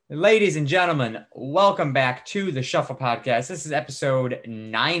Ladies and gentlemen, welcome back to the Shuffle Podcast. This is episode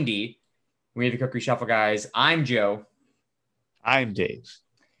 90. We are the Cookery Shuffle guys. I'm Joe. I'm Dave.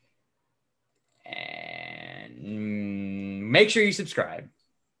 And make sure you subscribe.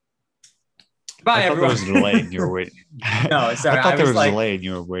 Bye, I thought everyone. there was a delay and you were waiting. No, sorry. I thought there was a delay and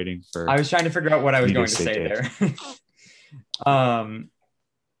you were waiting for. I was trying to figure out what I was going to say Dave. there.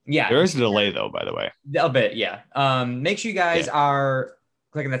 Yeah. There is a delay though, by the way. A bit, yeah. Make sure you guys are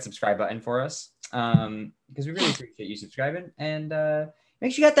clicking that subscribe button for us. Because we really appreciate you subscribing. And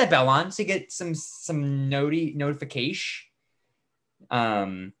make sure you got that bell on so you get some notification.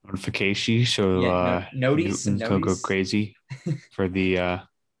 Notification so Newton can go crazy for the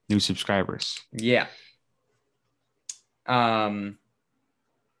new subscribers. Yeah.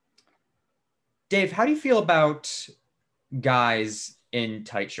 Dave, how do you feel about guys in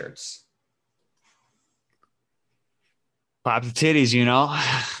tight shirts? Pop the titties, you know.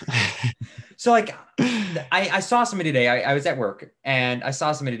 So like I saw somebody today. I was at work and I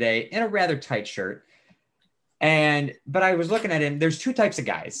saw somebody today in a rather tight shirt. But I was looking at him. There's two types of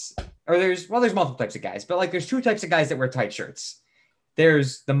guys, or there's multiple types of guys, but like there's two types of guys that wear tight shirts.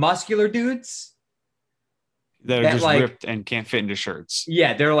 There's the muscular dudes that are just ripped and can't fit into shirts.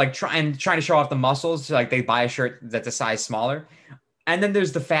 Yeah, they're like trying to show off the muscles. So like they buy a shirt that's a size smaller. And then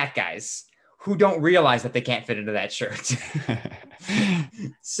there's the fat guys who don't realize that they can't fit into that shirt.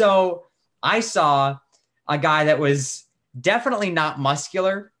 So I saw a guy that was definitely not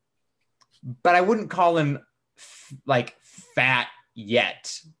muscular, but I wouldn't call him like fat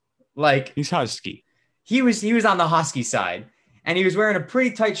yet. Like he's husky. He was on the husky side, and he was wearing a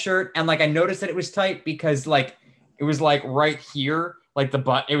pretty tight shirt. And like I noticed that it was tight because like it was like right here, like the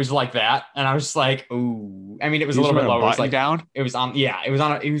butt. It was like that, and I was just like, ooh. I mean, it was a little bit lower. It was like down. It was on. Yeah, it was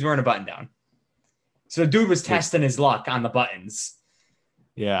on. He was wearing a button down. So the dude was testing his luck on the buttons.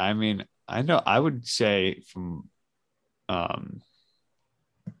 Yeah, I mean, I know. I would say from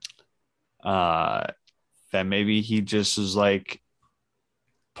that maybe he just was like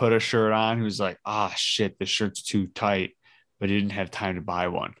put a shirt on. He was like, shit, this shirt's too tight, but he didn't have time to buy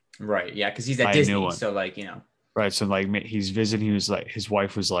one. Right. Yeah, because he's at Disney. So like, you know. Right. So like he's visiting. He was like, his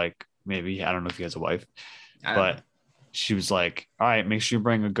wife was like, maybe, I don't know if he has a wife, but she was like, all right, make sure you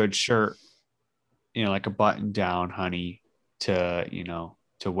bring a good shirt, you know, like a button down, honey, to, you know,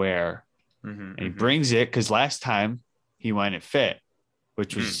 to wear. And he brings it because last time he went, it fit,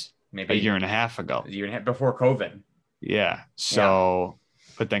 which was maybe a year and a half ago. A year and a half before COVID. Yeah. So,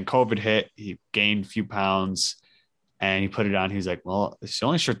 but then COVID hit, he gained a few pounds and he put it on. He's like, well, it's the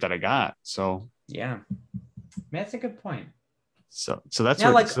only shirt that I got. So, yeah. That's a good point. So that's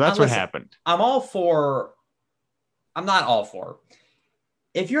what happened. I'm not all for.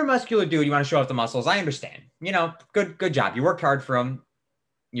 If you're a muscular dude, you want to show off the muscles. I understand. You know, good job. You worked hard for them.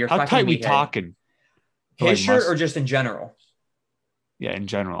 How tight we talking? His shirt or just in general? Yeah, in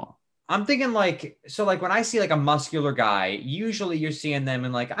general. I'm thinking like when I see like a muscular guy, usually you're seeing them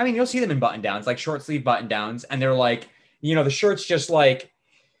in like, I mean, you'll see them in button downs, like short sleeve button downs, and they're like, you know, the shirt's just like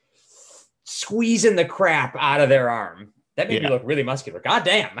squeezing the crap out of their arm. That made me look really muscular. God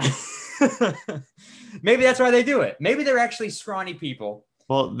damn. Maybe that's why they do it. Maybe they're actually scrawny people.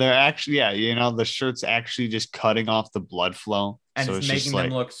 Well, they're actually, you know, the shirt's actually just cutting off the blood flow. And so it's making them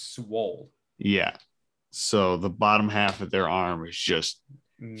look swole. Yeah. So the bottom half of their arm is just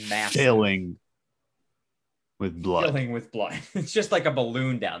massive. Filling with blood. It's just like a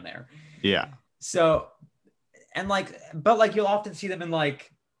balloon down there. Yeah. So, and like, but like you'll often see them in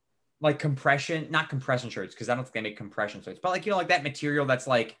like compression, not compression shirts, because I don't think they make compression shirts, but like, you know, like that material that's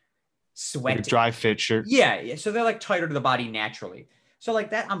like sweat. Like a dry fit shirt. Yeah. So they're like tighter to the body naturally. So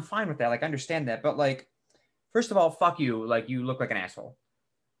like that, I'm fine with that. Like I understand that, but like, first of all, fuck you. Like you look like an asshole.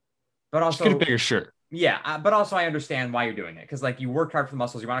 But also just get a bigger shirt. Yeah, but also I understand why you're doing it because like you worked hard for the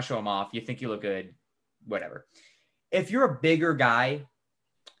muscles, you want to show them off, you think you look good, whatever. If you're a bigger guy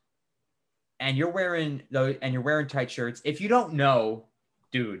and you're wearing tight shirts, if you don't know,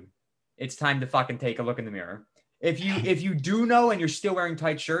 dude, it's time to fucking take a look in the mirror. If you do know and you're still wearing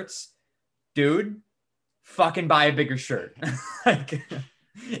tight shirts, dude, fucking buy a bigger shirt. Like,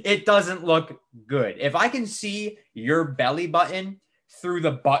 it doesn't look good. If I can see your belly button through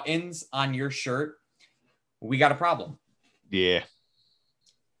the buttons on your shirt, we got a problem. Yeah.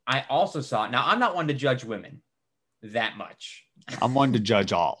 I also saw, now I'm not one to judge women that much. I'm one to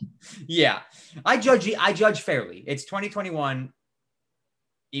judge all. Yeah. I judge fairly. It's 2021,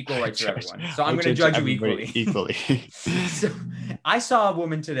 equal rights for everyone. So I'm going to judge you equally. So I saw a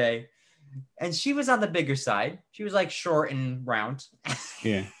woman today and she was on the bigger side. She was like short and round.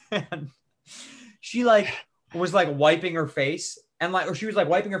 Yeah. And she like was like wiping her face and like, or she was like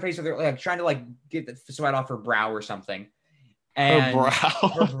wiping her face with her, like trying to like get the sweat off her brow or something. Her And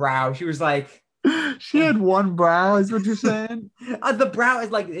her brow, she was like, she had one brow, is what you're saying? the brow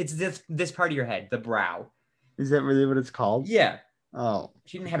is like, it's this part of your head, the brow. Is that really what it's called? Yeah. Oh.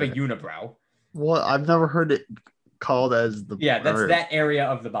 She didn't have a unibrow. Well, I've never heard it called as the. Yeah, that's that area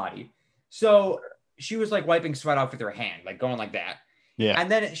of the body. So she was like wiping sweat off with her hand, like going like that. Yeah. And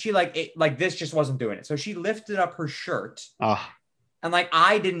then she like this just wasn't doing it. So she lifted up her shirt. Oh. And like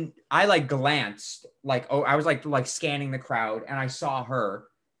I like glanced, like, oh, I was like scanning the crowd, and I saw her,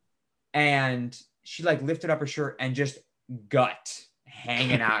 and she like lifted up her shirt and just gut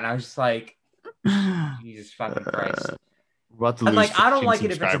hanging out. And I was just like, Jesus fucking Christ. And like, I don't like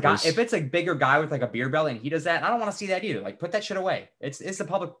it if it's a bigger guy with like a beer belly and he does that. I don't want to see that either. Like, put that shit away. It's a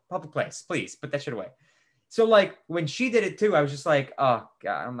public place. Please put that shit away. So like when she did it too, I was just like, oh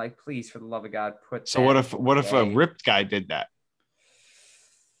God. I'm like, please, for the love of God, put. So what if a ripped guy did that?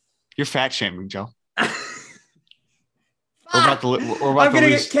 You're fat shaming, Joe. We're gonna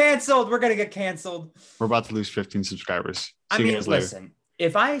get canceled. We're gonna get canceled. We're about to lose 15 subscribers. Listen.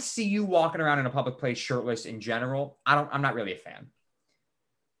 If I see you walking around in a public place shirtless in general, I'm not really a fan.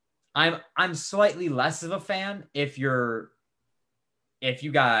 I'm slightly less of a fan if you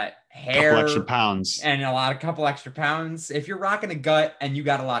got hair, couple extra pounds, and couple extra pounds. If you're rocking a gut and you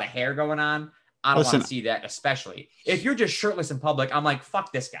got a lot of hair going on, I don't want to see that. Especially if you're just shirtless in public, I'm like,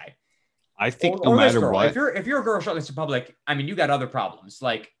 fuck this guy. I think no matter what, if you're a girl shirtless in public, I mean, you got other problems.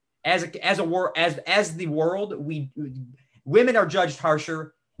 Like as the world, women are judged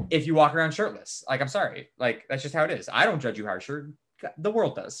harsher if you walk around shirtless. Like, I'm sorry, like that's just how it is. I don't judge you harsher. The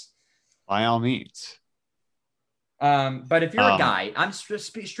world does. By all means. But if you're a guy, I'm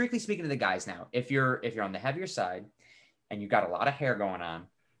strictly speaking to the guys now. If you're on the heavier side and you got a lot of hair going on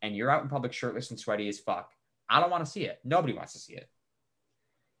and you're out in public shirtless and sweaty as fuck, I don't want to see it. Nobody wants to see it.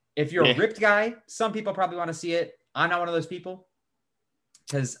 If you're a ripped guy, some people probably want to see it. I'm not one of those people.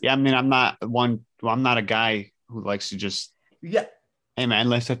 I mean, I'm not a guy who likes to just, hey man,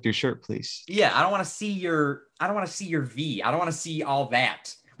 lift up your shirt, please. Yeah, I don't want to see your V. I don't want to see all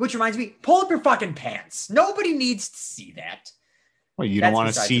that. Which reminds me, pull up your fucking pants. Nobody needs to see that. Well, you don't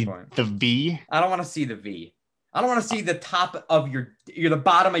want to see the V? I don't want to see the V. I don't want to see the top of the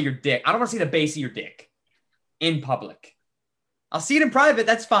bottom of your dick. I don't want to see the base of your dick in public. I'll see it in private.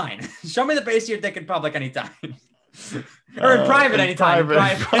 That's fine. Show me the base of your dick in public anytime. Or in private anytime.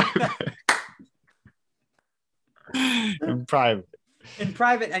 In private. In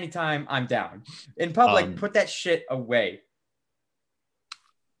private anytime, I'm down. In public, put that shit away.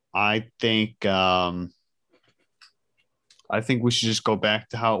 I think we should just go back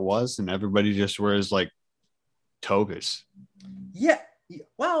to how it was and everybody just wears like togas. Yeah.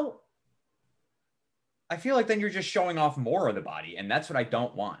 Well, I feel like then you're just showing off more of the body, and that's what I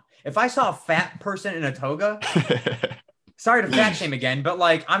don't want. If I saw a fat person in a toga, sorry to fat shame again, but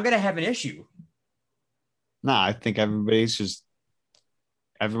like I'm gonna have an issue. Nah, I think everybody's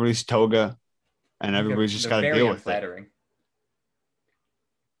toga, and everybody's just got to deal with it.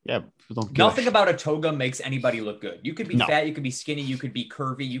 Yeah, nothing about a toga makes anybody look good. You could be fat, you could be skinny, you could be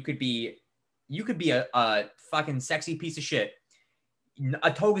curvy, you could be a fucking sexy piece of shit.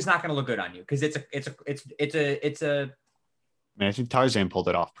 A toga is not going to look good on you because it's a. Man, I think Tarzan pulled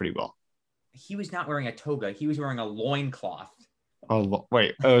it off pretty well. He was not wearing a toga. He was wearing a loincloth. Oh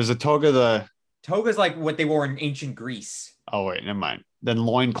wait, is a toga toga's like what they wore in ancient Greece. Oh wait, never mind. Then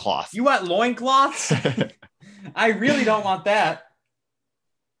loincloth. You want loincloths? I really don't want that.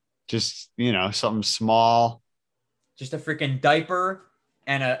 Just something small. Just a freaking diaper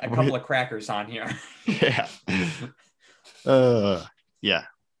and a couple of crackers on here. Yeah. Yeah.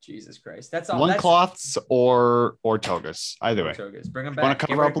 Jesus Christ. That's all. Loincloths or togas. Either way. Togas. Bring them back. Want to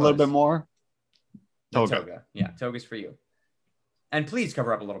cover up a little bit more? Toga. Yeah, toga's for you. And please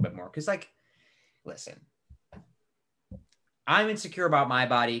cover up a little bit more. Because, like, listen. I'm insecure about my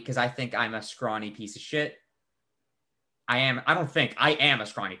body because I think I'm a scrawny piece of shit. I am a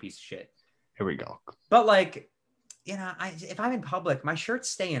scrawny piece of shit. Here we go. But, like, if I'm in public, my shirt's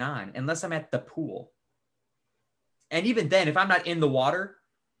staying on unless I'm at the pool. And even then, if I'm not in the water,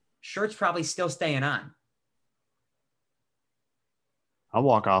 shirt's probably still staying on. I'll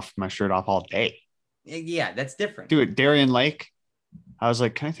walk my shirt off all day. Yeah, that's different. Dude, Darien Lake, I was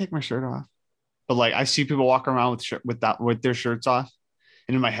like, can I take my shirt off? But like, I see people walk around with their shirts off.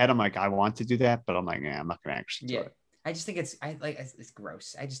 And in my head, I'm like, I want to do that. But I'm like, I'm not going to actually do it. I just think it's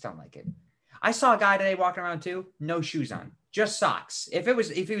gross. I just don't like it. I saw a guy today walking around too, no shoes on, just socks. If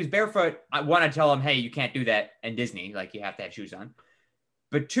he was barefoot, I'd tell him, hey, you can't do that in Disney. Like you have to have shoes on.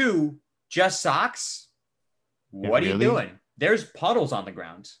 But two, just socks. What are you doing? There's puddles on the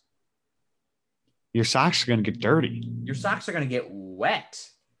ground. Your socks are going to get dirty. Your socks are going to get wet.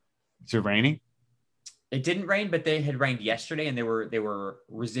 Is it raining? It didn't rain, but they had rained yesterday, and they were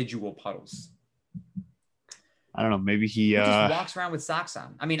residual puddles. I don't know. Maybe he just walks around with socks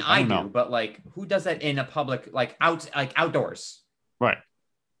on. I mean, I do, but like, who does that in a public, like outdoors? Right.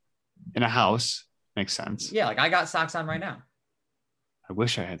 In a house. Makes sense. Yeah, like I got socks on right now. I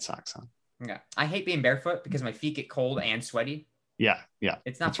wish I had socks on. Yeah. I hate being barefoot because my feet get cold and sweaty. Yeah.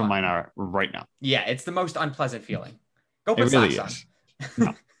 It's not That's fun. what mine are right now. Yeah, it's the most unpleasant feeling. Go put it really socks is.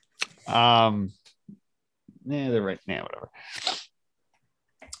 on. No. They're right now, whatever.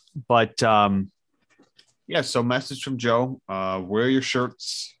 But yeah, so message from Joe. Wear your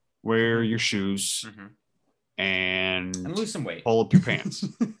shirts, wear your shoes, and lose some weight. Pull up your pants.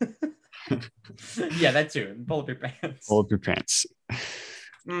 Yeah, that too. Pull up your pants. Pull up your pants.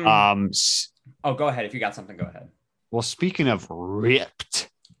 Oh, go ahead. If you got something, go ahead. Well, speaking of ripped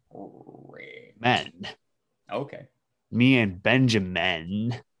men. Okay. Me and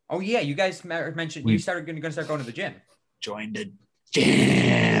Benjamin. Oh, yeah. You guys mentioned you started going to start going to the gym. Joined the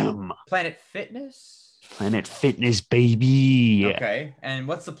gym. Planet Fitness? Planet Fitness, baby. Okay. And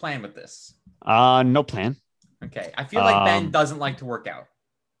what's the plan with this? No plan. Okay. I feel like Ben doesn't like to work out.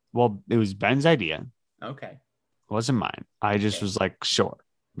 Well, it was Ben's idea. Okay. It wasn't mine. I just was like, sure.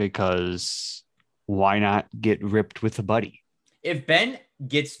 Because why not get ripped with a buddy? If Ben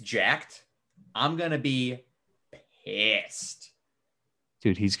gets jacked, I'm going to be pissed.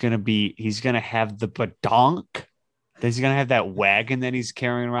 Dude, he's going to have the badonk. He's going to have that wagon that he's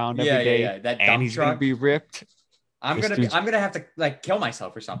carrying around every day. Yeah. That and he's going to be ripped. I'm going to have to like kill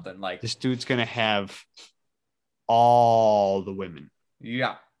myself or something. Like this dude's going to have all the women.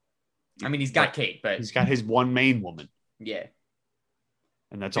 Yeah. I mean, he's got Kate, but he's got his one main woman. Yeah.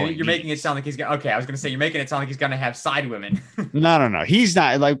 And that's all you're making it sound like he's going to, okay. I was going to say, you're making it sound like he's going to have side women. No. He's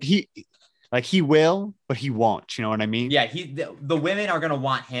not he will, but he won't. You know what I mean? Yeah. The women are going to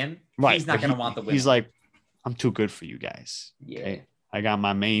want him. Right. He's not going to want the women. He's like, I'm too good for you guys. Yeah. Okay? I got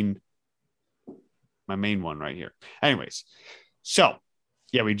my main one right here. Anyways. So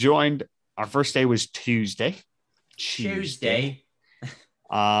yeah, we joined. Our first day was Tuesday.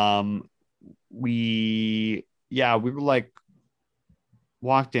 We were like,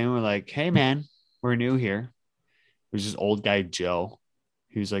 walked in, we're like, hey man, we're new here. There's this old guy, Joe.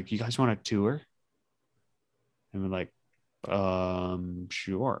 He was like, you guys want a tour? And we're like,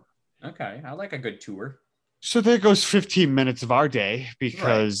 sure. Okay. I like a good tour. So there goes 15 minutes of our day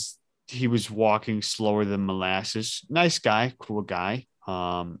because he was walking slower than molasses. Nice guy, cool guy.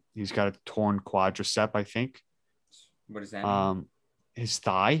 He's got a torn quadricep, I think. What does that mean? His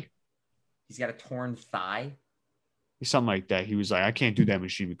thigh. He's got a torn thigh. Something like that. He was like, I can't do that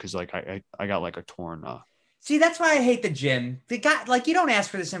machine because like I got like a torn. See, that's why I hate the gym. The guy, like, you don't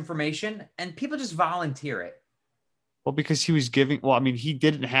ask for this information, and people just volunteer it. Well, because he was giving. Well, I mean, he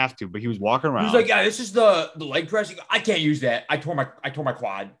didn't have to, but he was walking around. He was like, "Yeah, this is the leg press. I can't use that. I tore my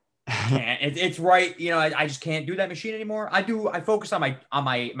quad. It's right. You know, I just can't do that machine anymore. I focus on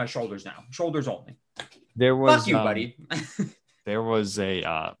my shoulders now. Shoulders only. There was fuck you, buddy. There was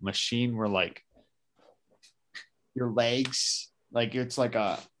a machine where like your legs, like it's like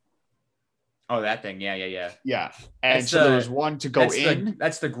a. Oh, that thing. Yeah. And so there was one to go in.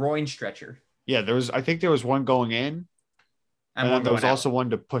 That's the groin stretcher. Yeah, I think there was one going in. And then there was also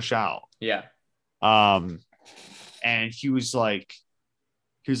one to push out. Yeah. And he was like,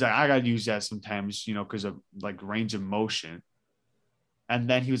 I gotta use that sometimes, you know, because of like range of motion. And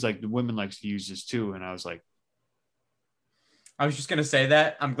then he was like, the women likes to use this too. And I was like, I was just gonna say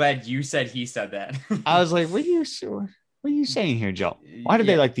that. I'm glad you said he said that. I was like, what are you saying here, Joe? Why do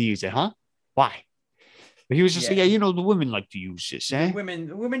they like to use it, huh? Why? But he was just like, yeah, you know, the women like to use this, eh?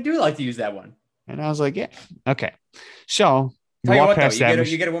 Women do like to use that one. And I was like, yeah, okay. So tell you what, though,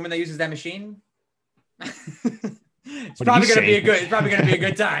 you get a woman that uses that machine. It's probably gonna be a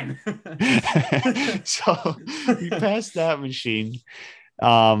good time. So we passed that machine.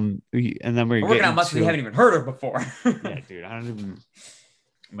 And then we're working on muscles we haven't even heard of before. Yeah, dude. I mean,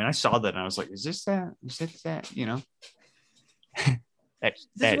 I saw that and I was like, is this that? Is this that? You know?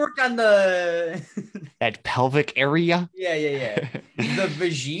 Just worked on the that pelvic area. Yeah. The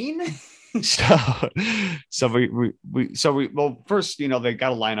vagine. So we well, first, you know, they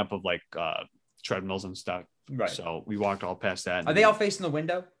got a lineup of like treadmills and stuff. Right. So we walked all past that. Are they all facing the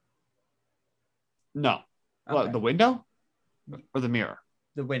window? No. Okay. Well, the window or the mirror?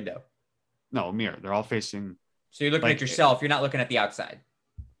 The window. No, mirror. They're all facing. So you're looking at yourself. You're not looking at the outside.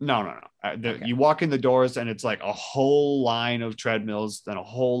 No. Okay. You walk in the doors and it's like a whole line of treadmills, then a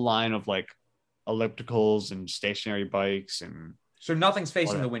whole line of like ellipticals and stationary bikes and. So nothing's facing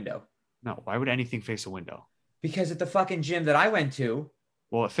whatever. the window. No, why would anything face a window? Because at the fucking gym that I went to,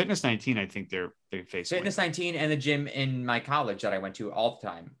 well, at Fitness 19, I think they face Fitness 19 and the gym in my college that I went to all the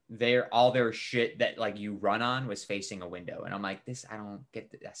time, all their shit that like you run on was facing a window. And I'm like, I don't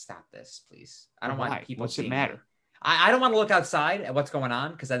get stop this, please. I don't want people What's it seeing matter? Me. I don't want to look outside at what's going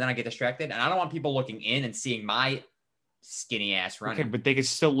on because then I get distracted. And I don't want people looking in and seeing my skinny ass running. Okay, but they could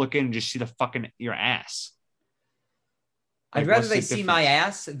still look in and just see the fucking your ass. I'd rather they see my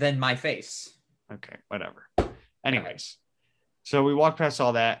ass than my face. Okay, whatever. Anyways, so we walked past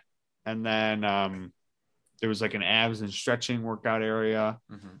all that, and then there was like an abs and stretching workout area,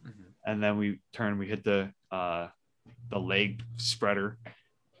 and then we hit the leg spreader,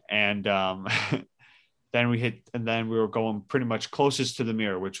 and then we were going pretty much closest to the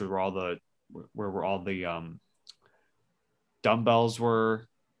mirror, which were all the dumbbells were,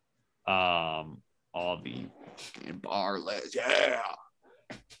 all the bar legs,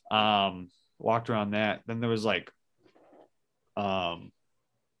 walked around that. Then there was like then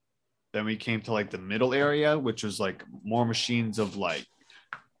we came to like the middle area, which was like more machines of like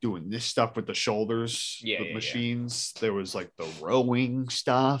doing this stuff with the shoulders, machines. There was like the rowing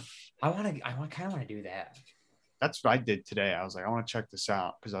stuff. I kind of want to do that. That's what I did today. I was like, I want to check this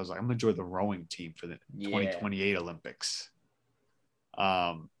out because I was like, I'm gonna join the rowing team for the 2028 Olympics.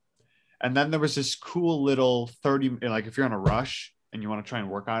 And then there was this cool little 30, like if you're on a rush and you want to try and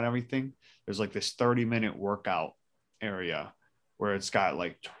work on everything, there's like this 30-minute workout area where it's got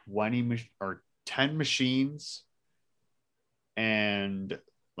like 20 or 10 machines and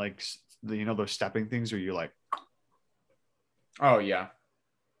like, those stepping things where you're like, oh yeah.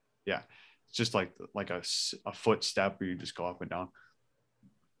 Yeah. It's just like a foot step where you just go up and down.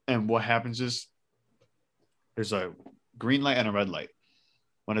 And what happens is there's a green light and a red light.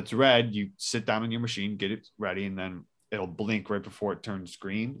 When it's red, you sit down on your machine, get it ready, and then it'll blink right before it turns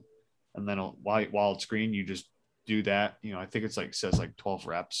green. And then while it's green, you just do that. I think it's like says like 12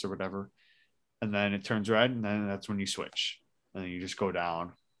 reps or whatever. And then it turns red, and then that's when you switch. And then you just go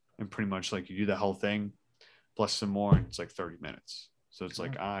down and pretty much like you do the whole thing plus some more, and it's like 30 minutes. So it's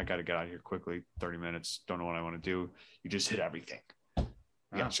like, I got to get out of here quickly. 30 minutes. Don't know what I want to do. You just hit everything. You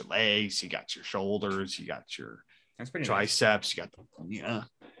got your legs, you got your shoulders, you got your triceps, you got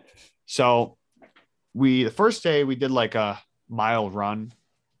So the first day we did like a mile run,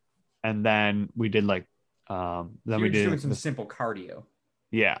 and then we did like we did doing some simple cardio.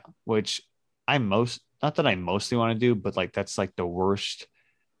 Yeah, which not that I mostly want to do, but like that's like the worst.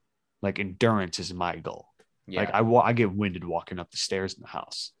 Like endurance is my goal. Yeah. Like I get winded walking up the stairs in the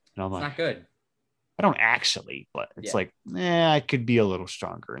house, and I'm like, not good. I don't actually, but it's like, I could be a little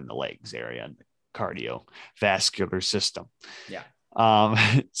stronger in the legs area and the cardiovascular system. Yeah.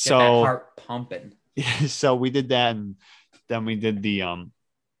 So get that heart pumping. So we did that, and then we did the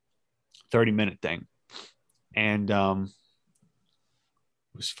 30-minute thing, and it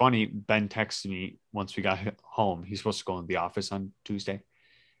was funny. Ben texted me once we got home. He's supposed to go in the office on Tuesday,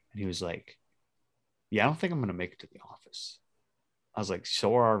 and he was like, "Yeah, I don't think I'm gonna make it to the office." I was like,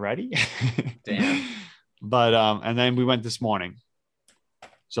 "So already?" Damn. But and then we went this morning.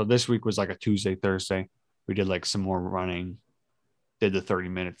 So this week was like a Tuesday, Thursday. We did like some more running. Did the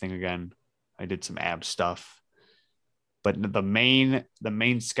 30-minute thing again. I did some ab stuff. But the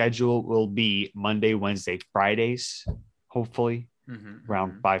main schedule will be Monday, Wednesday, Fridays. Hopefully,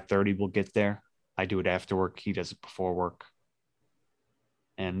 around 5:30 we'll get there. I do it after work. He does it before work.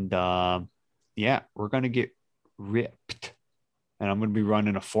 And we're gonna get ripped. And I'm gonna be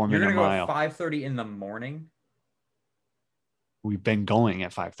running a 4-minute mile. You're gonna go at 5:30 in the morning. We've been going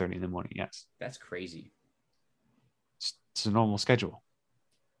at 5:30 in the morning. Yes. That's crazy. It's a normal schedule.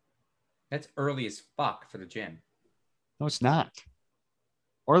 That's early as fuck for the gym. No, it's not.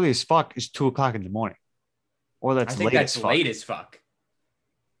 Early as fuck is 2:00 in the morning. Or that's late as fuck. Late as fuck.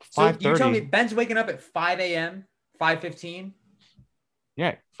 So you tell me Ben's waking up at 5 a.m., 5:15?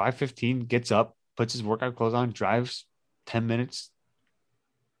 Yeah, 5:15, gets up, puts his workout clothes on, drives 10 minutes,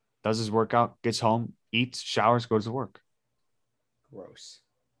 does his workout, gets home, eats, showers, goes to work. Gross.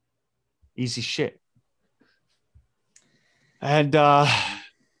 Easy shit. And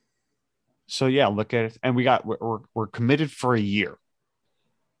so yeah, look at it. And we're committed for a year.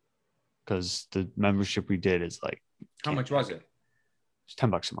 Because the membership we did is like, how much was it? It's $10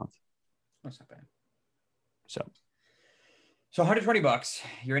 a month. That's not bad. So $120.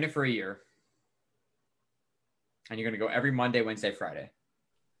 You're in it for a year. And you're going to go every Monday, Wednesday, Friday.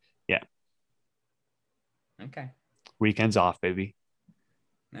 Yeah. Okay. Weekends off, baby.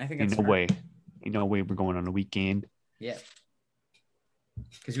 I think that's Ain't no way we're going on a weekend. Yeah.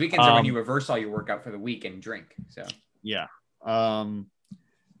 Because weekends are when you reverse all your workout for the week and drink. So yeah. But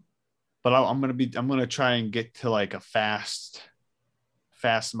I'm gonna try and get to like a fast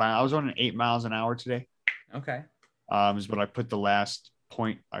mile. I was running 8 miles an hour today. Okay. Is what I put the last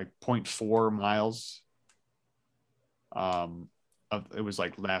point, like 0.4 miles. It was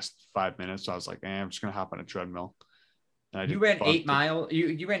like last 5 minutes. So I was like, I'm just gonna hop on a treadmill. You ran 8 miles.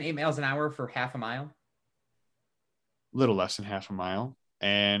 You ran 8 miles an hour for half a mile. Little less than half a mile,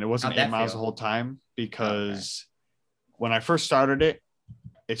 and it wasn't 8 miles the whole time because when I first started it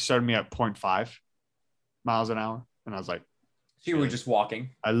started me at 0.5 miles an hour, and I was like, so you were just walking.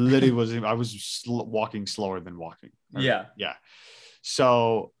 I literally was walking slower than walking. Yeah.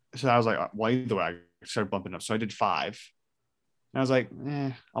 So I was like, well, either way, I started bumping up. So I did 5, and I was like,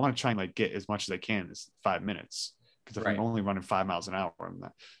 I want to try and like get as much as I can in 5 minutes. Because if I'm only running 5 miles an hour,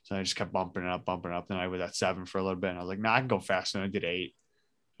 so I just kept bumping it up. Then I was at 7 for a little bit. And I was like, I can go faster. And I did 8.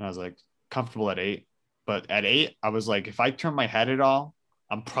 And I was like, comfortable at 8. But at 8, I was like, if I turn my head at all,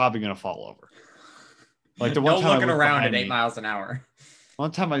 I'm probably going to fall over. Like the one time looking around at 8 miles an hour.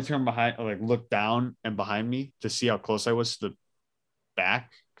 One time I turned behind, like looked down and behind me to see how close I was to the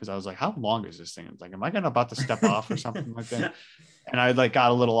back. Because I was like, how long is this thing? I was like, am I about to step off or something like that? And I like got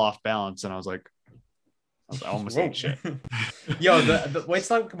a little off balance. And I was like, I almost ate shit. Yo, it's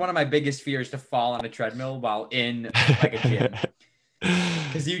like one of my biggest fears to fall on a treadmill while in like a gym.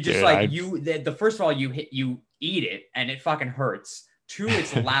 Because you just the first of all, you eat it and it fucking hurts. 2,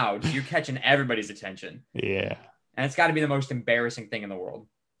 it's loud. So you're catching everybody's attention. Yeah. And it's got to be the most embarrassing thing in the world.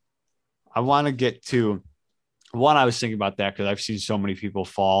 I want to get to one. I was thinking about that because I've seen so many people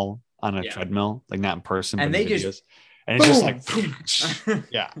fall on a treadmill, like not in person, and but they videos. just, and it's just like,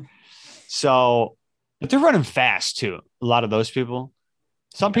 yeah. So, but they're running fast too. A lot of those people.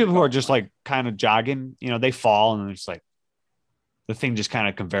 Some people who are just like kind of jogging, they fall and it's like the thing just kind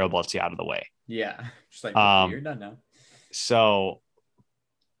of conveyor belts you out of the way. Yeah. Just like, you're done now. So,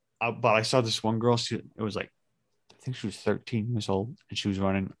 but I saw this one girl. It was like, I think she was 13 years old and she was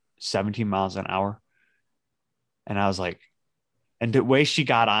running 17 miles an hour. And I was like, and the way she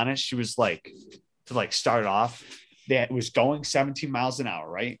got on it, she was like, to like start off, that was going 17 miles an hour,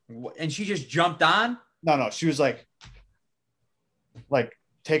 right? And she just jumped on? No, she was like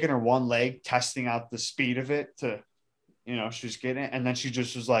taking her one leg, testing out the speed of it to, she was getting it. And then she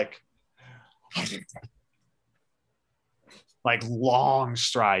just was like long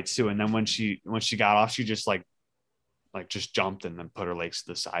strides too. And then when she got off, she just like just jumped and then put her legs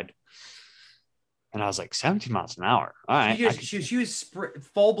to the side. And I was like, 17 miles an hour. All right. She was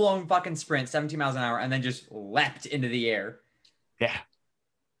full blown fucking sprint, 17 miles an hour, and then just leapt into the air. Yeah.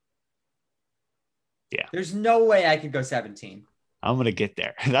 There's no way I could go 17. I'm going to get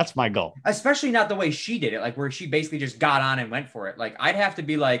there. That's my goal. Especially not the way she did it, like where she basically just got on and went for it. Like I'd have to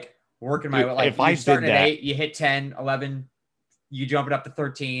be like working my way. Like if I starting at 8, you hit 10, 11, you jump it up to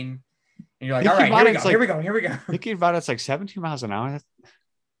 13, and you're like, all right, here we go. Thinking about it, it's like 17 miles an hour.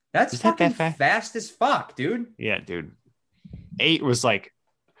 That's fucking fast as fuck, dude. Yeah, dude. 8 was like,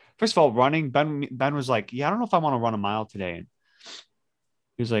 first of all, running. Ben was like, I don't know if I want to run a mile today. And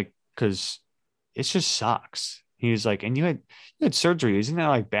he was like, because it just sucks. He was like, and you had surgery. Isn't that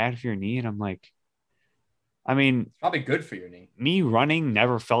like bad for your knee? And I'm like, I mean, probably good for your knee. Me running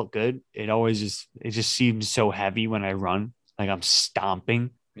never felt good. It just seems so heavy when I run. Like I'm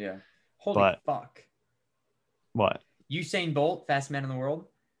stomping. Yeah. Holy fuck. What? Usain Bolt, fastest man in the world.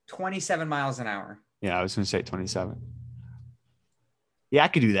 27 miles an hour. Yeah, I was going to say 27. Yeah, I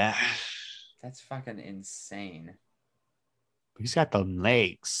could do that. That's fucking insane. He's got the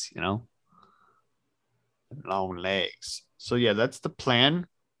legs, long legs. So yeah, that's the plan.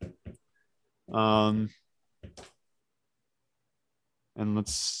 And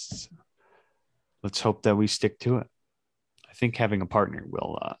let's hope that we stick to it. I think having a partner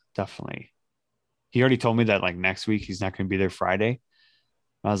will definitely. He already told me that like next week he's not going to be there Friday.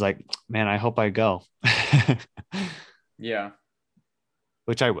 I was like, man, I hope I go. Yeah.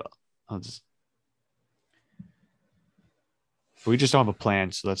 Which I will. We just don't have a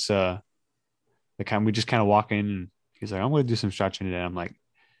plan. So let's we just kind of walk in and he's like, I'm going to do some stretching today. I'm like,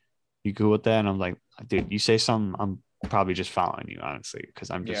 you cool with that? And I'm like, dude, you say something, I'm probably just following you, honestly,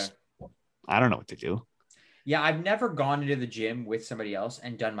 because I don't know what to do. Yeah, I've never gone into the gym with somebody else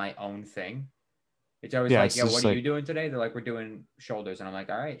and done my own thing. It's always like, what are you doing today? They're like, we're doing shoulders. And I'm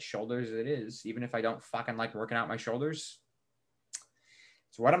like, all right, shoulders it is. Even if I don't fucking like working out my shoulders,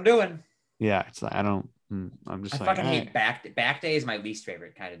 it's what I'm doing. Yeah, it's like, I'm just I fucking hate back. Back day is my least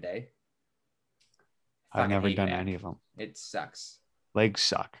favorite kind of day. I've never done any of them. It sucks. Legs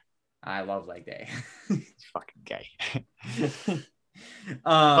suck. I love leg day. It's fucking gay.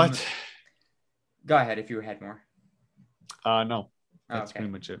 But Go ahead if you had more. No, that's pretty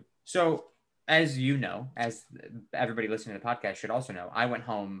much it. So, as you know, as everybody listening to the podcast should also know, I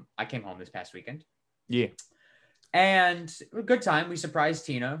came home this past weekend. Yeah. And a good time. We surprised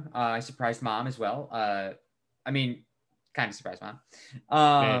Tina. I surprised mom as well. I mean, kind of surprised mom.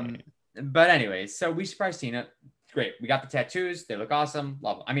 But anyways, so we surprised Tina. Great. We got the tattoos. They look awesome.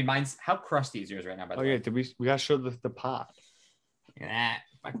 Love them. I mean, mine's how crusty is yours right now, by the way? Oh, yeah. We got to show the pot. Look at that.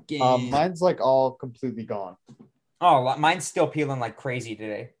 Fucking... mine's like all completely gone. Oh, mine's still peeling like crazy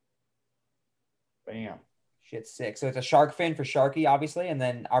today. Bam. Shit's sick. So it's a shark fin for Sharky, obviously, and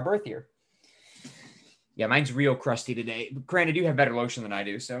then our birth year. Yeah, mine's real crusty today. Granted, you have better lotion than I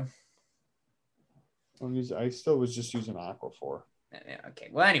do, so. I still was just using Aquaphor. Okay.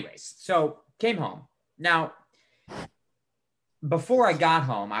 Well, anyways, so came home. Now, before I got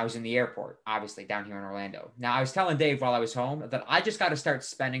home, I was in the airport, obviously, down here in Orlando. Now, I was telling Dave while I was home that I just got to start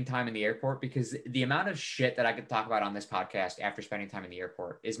spending time in the airport because the amount of shit that I could talk about on this podcast after spending time in the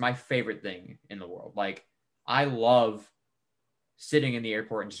airport is my favorite thing in the world. Like, I love sitting in the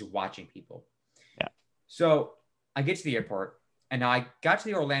airport and just watching people. Yeah. So I get to the airport, and now I got to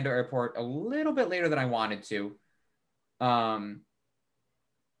the Orlando airport a little bit later than I wanted to.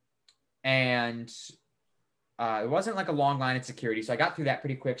 It wasn't like a long line at security, so I got through that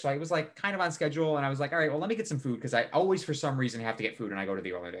pretty quick. So I was like kind of on schedule, and I was like, all right, well, let me get some food because I always, for some reason, have to get food when I go to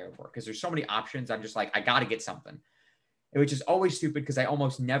the Orlando airport because there's so many options. I'm just like, I got to get something, which is always stupid because I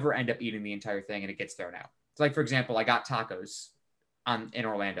almost never end up eating the entire thing and it gets thrown out. So like, for example, I got tacos in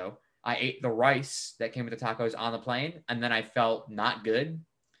Orlando. I ate the rice that came with the tacos on the plane, and then I felt not good.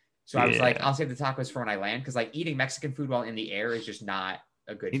 So I was like, I'll save the tacos for when I land because like eating Mexican food while in the air is just not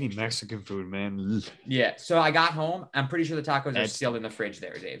a good eating Mexican food, man. Yeah. So I got home. I'm pretty sure the tacos are still in the fridge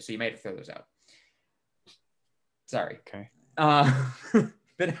there, Dave. So you made to throw those out. Sorry. Okay.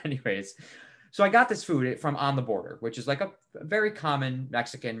 But anyways, so I got this food from On the Border, which is like a very common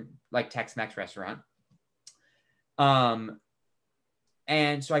Mexican, like Tex-Mex restaurant. And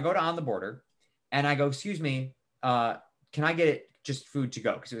so I go to On the Border and I go, excuse me, can I get it just food to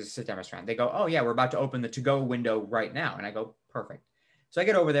go? Because it was a sit-down restaurant. They go, oh yeah, we're about to open the to-go window right now. And I go, perfect. So I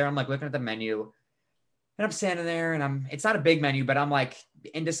get over there. I'm like looking at the menu and I'm standing there and it's not a big menu, but I'm like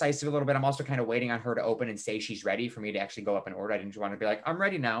indecisive a little bit. I'm also kind of waiting on her to open and say she's ready for me to actually go up and order. I didn't want to be like, I'm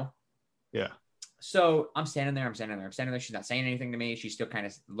ready now. Yeah. So I'm standing there. She's not saying anything to me. She still kind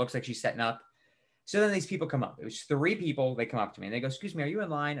of looks like she's setting up. So then these people come up. It was 3 people. They come up to me and they go, excuse me, are you in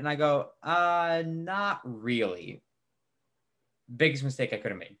line? And I go, not really. Biggest mistake I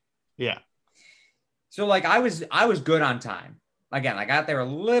could have made. Yeah. So like I was good on time. Again, I got there a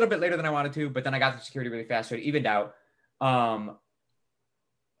little bit later than I wanted to, but then I got through security really fast, so it evened out. I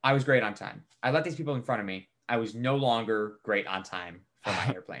was great on time. I let these people in front of me. I was no longer great on time for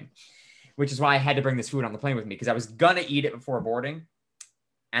my airplane, which is why I had to bring this food on the plane with me because I was going to eat it before boarding.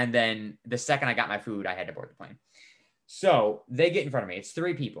 And then the second I got my food, I had to board the plane. So they get in front of me. It's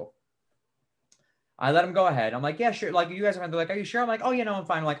 3 people. I let them go ahead. I'm like, yeah, sure. Like, you guys are fine. They're like, are you sure? I'm like, oh, you know, I'm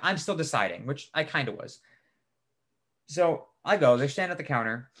fine. I'm like, I'm still deciding, which I kind of was. So I go, they're standing at the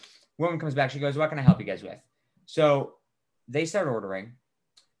counter. Woman comes back. She goes, what can I help you guys with? So they start ordering.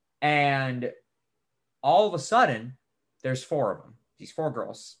 And all of a sudden, there's 4 of them. These 4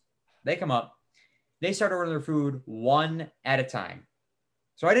 girls. They come up. They start ordering their food one at a time.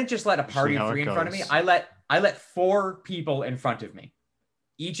 So I didn't just let a party of 3 in front of me. I let 4 people in front of me,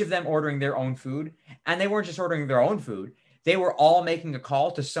 each of them ordering their own food. And they weren't just ordering their own food. They were all making a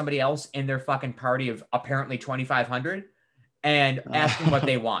call to somebody else in their fucking party of apparently 2,500 and asking what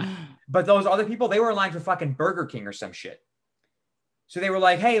they want. But those other people, they were in line for fucking Burger King or some shit. So they were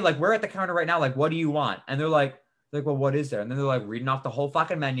like, hey, like, we're at the counter right now. Like, what do you want? And they're like, well, what is there? And then they're like reading off the whole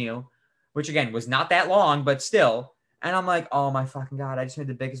fucking menu, which again was not that long, but still. And I'm like, oh my fucking God, I just made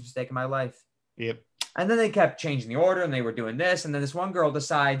the biggest mistake in my life. Yep. And then they kept changing the order and they were doing this. And then this one girl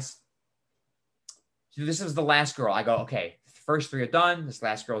decides, so this is the last girl. I go, okay, the first 3 are done. This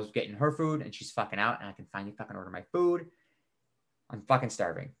last girl is getting her food and she's fucking out and I can finally fucking order my food. I'm fucking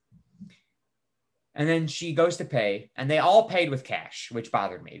starving. And then she goes to pay and they all paid with cash, which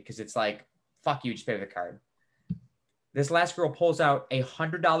bothered me because it's like, fuck you, just pay with a card. This last girl pulls out a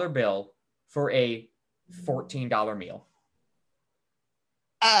 $100 bill for a $14 meal.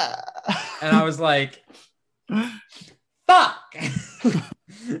 And I was like, fuck.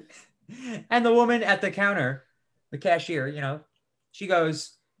 And the woman at the counter, the cashier, you know, she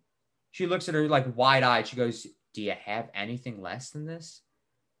looks at her like wide-eyed. She goes, do you have anything less than this?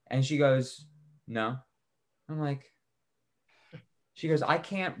 And she goes, no. I'm like, she goes, I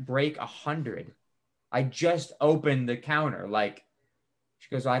can't break 100. I just opened the counter. Like,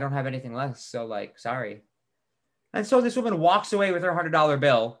 She goes, well, I don't have anything less. So like, sorry. And so this woman walks away with her $100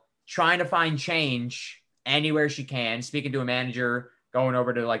 bill, trying to find change anywhere she can, speaking to a manager, going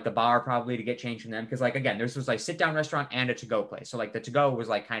over to like the bar probably to get change from them. Cause like, again, this was like sit down restaurant and a to-go place. So like the to-go was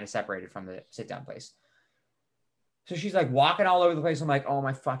like kind of separated from the sit down place. So she's like walking all over the place. I'm like, oh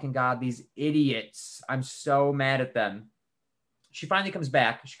my fucking God, these idiots. I'm so mad at them. She finally comes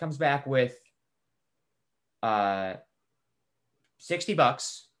back. She comes back with $60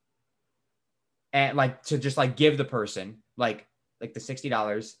 and like to just like give the person like the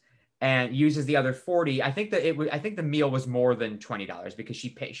 $60 and uses the other 40. I think the meal was more than $20 because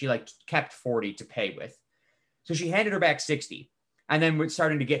she like kept 40 to pay with. So she handed her back 60 and then we're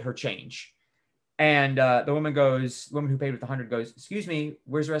starting to get her change. And the woman who paid with the 100 goes, excuse me,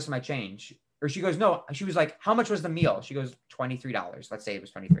 where's the rest of my change? Or she goes, no, she was like, how much was the meal? She goes, $23. Let's say it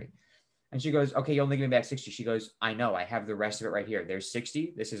was 23. And she goes, okay, you only give me back 60. She goes, I know, I have the rest of it right here. There's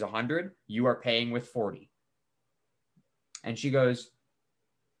 60. This is 100. You are paying with 40. And she goes,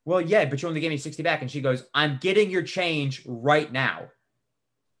 well, yeah, but you only gave me 60 back. And she goes, I'm getting your change right now.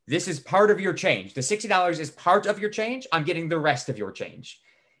 This is part of your change. The $60 is part of your change. I'm getting the rest of your change.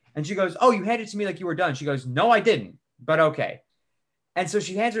 And she goes, oh, you handed it to me like you were done. She goes, no, I didn't, but okay. And so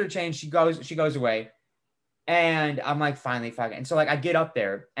she hands her the change. She goes away. And I'm like, finally, fuck. And so like I get up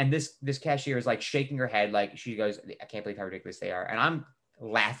there and this cashier is like shaking her head. Like she goes, I can't believe how ridiculous they are. And I'm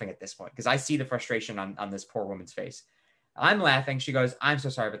laughing at this point because I see the frustration on this poor woman's face. I'm laughing. She goes, I'm so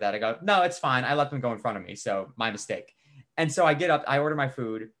sorry about that. I go, no, it's fine. I let them go in front of me. So my mistake. And so I get up, I order my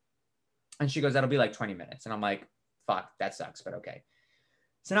food and she goes, that'll be like 20 minutes. And I'm like, fuck, that sucks, but okay.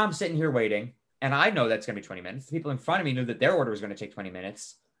 So now I'm sitting here waiting, and I know that's going to be 20 minutes. The people in front of me knew that their order was going to take 20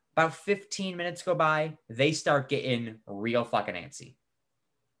 minutes. About 15 minutes go by. They start getting real fucking antsy.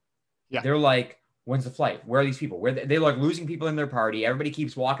 Yeah. They're like, when's the flight? Where are these people? They're like losing people in their party. Everybody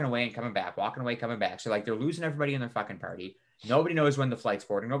keeps walking away and coming back, walking away, coming back. So like they're losing everybody in their fucking party. Nobody knows when the flight's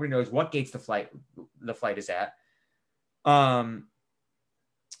boarding. Nobody knows what gates the flight is at.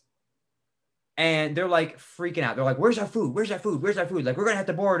 And they're like freaking out. They're like, where's our food? Where's our food? Where's our food? Like, we're going to have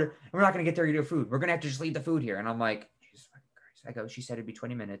to board and we're not going to get there to do food. We're going to have to just leave the food here. And I'm like, Jesus fucking Christ. I go, she said it'd be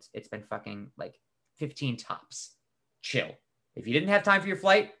 20 minutes. It's been fucking like 15 tops. Chill. If you didn't have time for your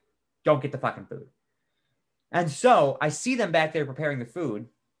flight, don't get the fucking food. And so I see them back there preparing the food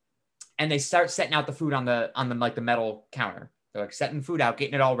and they start setting out the food on the like the metal counter. They're like setting food out,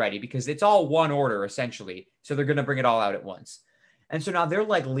 getting it all ready because it's all one order essentially. So they're going to bring it all out at once. And so now they're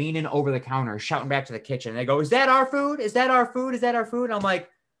like leaning over the counter, shouting back to the kitchen. They go, is that our food? Is that our food? Is that our food? And I'm like,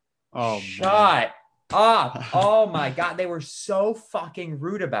 oh, shut up. Oh my God. They were so fucking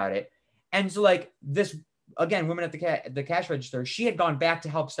rude about it. And so like this, again, woman at the cash register, she had gone back to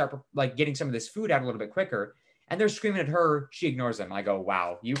help start like getting some of this food out a little bit quicker. And they're screaming at her. She ignores them. I go,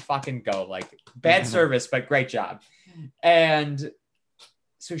 wow, you fucking go. Like bad service, but great job. And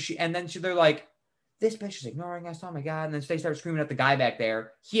so they're like, this bitch is ignoring us. Oh my God. And then they start screaming at the guy back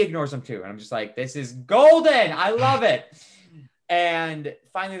there. He ignores them too. And I'm just like, this is golden. I love it. And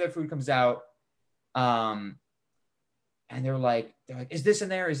finally their food comes out. And they're like, is this in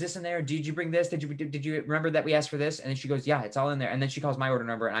there? Is this in there? Did you bring this? Did you remember that we asked for this? And then she goes, yeah, it's all in there. And then she calls my order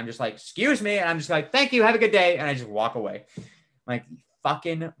number and I'm just like, excuse me. And I'm just like, thank you. Have a good day. And I just walk away. I'm like,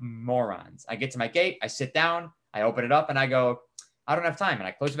 fucking morons. I get to my gate. I sit down. I open it up and I go, I don't have time. And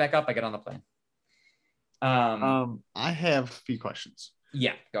I close it back up. I get on the plane. I have a few questions.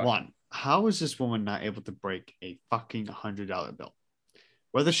 Yeah. One, how is this woman not able to break a fucking $100 bill?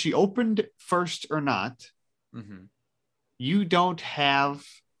 Whether she opened first or not, you don't have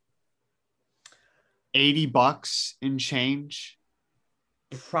 $80 in change?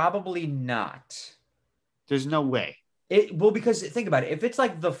 Probably not. There's no way. Because think about it. If it's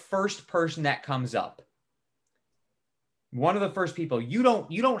like the first person that comes up, one of the first people, you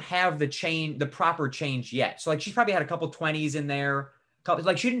don't have the proper change yet. So like she's probably had a couple 20s in there.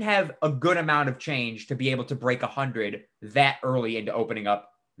 Like she didn't have a good amount of change to be able to break 100 that early into opening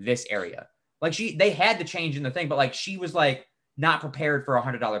up this area. Like they had the change in the thing, but like she was like not prepared for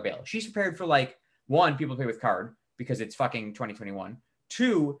 $100 bill. She's prepared for like one, people pay with card because it's fucking 2021.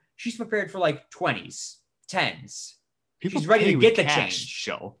 Two, she's prepared for like 20s, 10s. She's ready to get the change.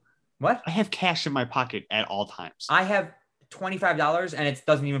 Show. What? I have cash in my pocket at all times. I have $25 and it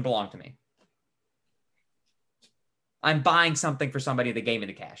doesn't even belong to me. I'm buying something for somebody that gave me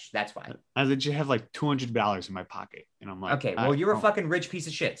the cash. That's why. I legit have like $200 in my pocket. And I'm like, okay, well, you're a fucking rich piece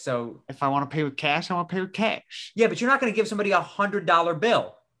of shit. So if I want to pay with cash, I want to pay with cash. Yeah, but you're not going to give somebody $100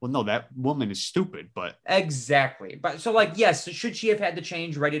 bill. Well, no, that woman is stupid, but. Exactly. But so like, yes, should she have had the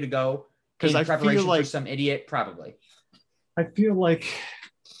change ready to go? Because I preparation feel like for some idiot? Probably. I feel like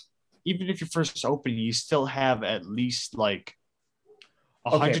even if you're first opening, you still have at least like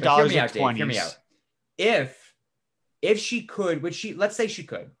Okay, $100 but hear me of out, Dave. Hear me out. 20s. If she could, which she let's say she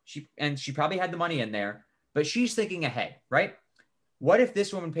could, she probably had the money in there, but she's thinking ahead, right? What if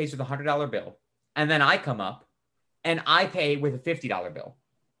this woman pays with $100 bill, and then I come up and I pay with a $50 bill?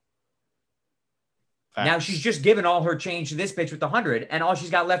 Now she's Facts. just given all her change to this bitch with the 100, and all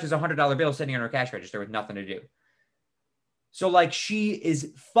she's got left is a $100 bill sitting on her cash register with nothing to do. So like she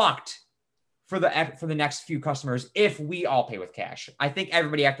is fucked for the next few customers if we all pay with cash. I think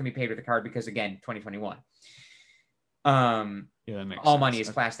everybody after me paid with a card because again, 2021. Yeah, that makes all sense. money is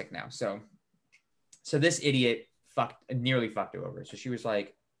plastic now. So this idiot nearly fucked her over. So she was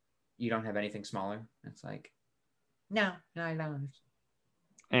like, "You don't have anything smaller?" It's like, no, I don't.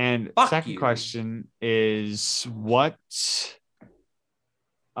 And Fuck second you. question is what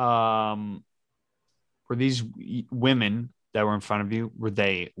were these women that were in front of you, were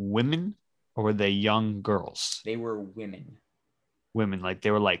they women or were they young girls? They were women. Women, like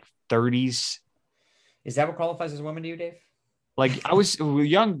they were like 30s. Is that what qualifies as a woman to you, Dave? Like I was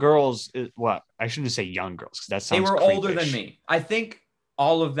young girls. Well, I shouldn't say young girls because that sounds they were creepish. older than me. I think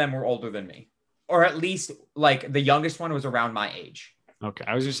all of them were older than me, or at least like the youngest one was around my age. Okay,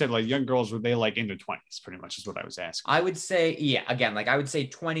 I was just saying like young girls, were they like in their 20s? Pretty much is what I was asking. I would say, yeah. Again, like I would say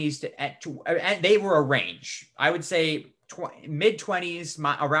 20s and they were a range. I would say mid 20s,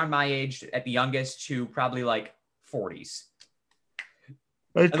 around my age at the youngest, to probably like 40s.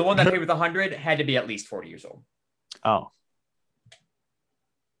 And the one that paid with 100 had to be at least 40 years old. Oh,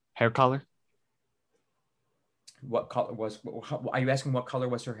 hair color? What color was? Are you asking what color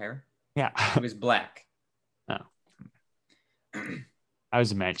was her hair? Yeah, it was black. Oh, I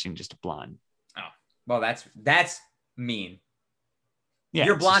was imagining just a blonde. Oh, well, that's mean. Yeah,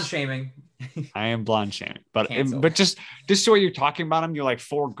 you're blonde shaming. I am blonde shaming, but just the way you're talking about them, you're like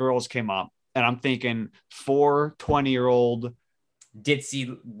 4 girls came up, and I'm thinking 4 20-year-old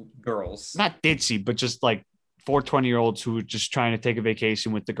ditzy girls, not ditzy, but just like 4 20-year-olds who were just trying to take a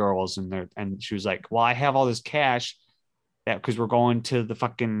vacation with the girls, and she was like, "Well, I have all this cash, because we're going to the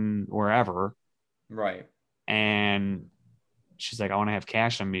fucking wherever, right?" And she's like, "I want to have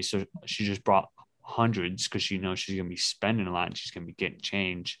cash on me," so she just brought hundreds because she knows she's gonna be spending a lot and she's gonna be getting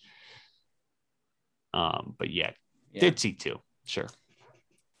change. But yeah, ditzy too, sure.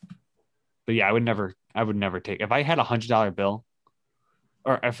 But yeah, I would never take, if I had $100 bill,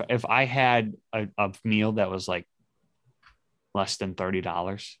 or if I had a meal that was like less than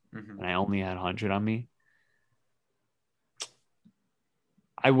 $30 and I only had 100 on me,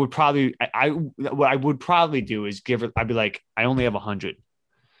 I would probably what I would probably do is give her, I'd be like, I only have 100.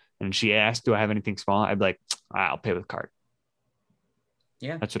 And she asked, do I have anything small? I'd be like, I'll pay with card.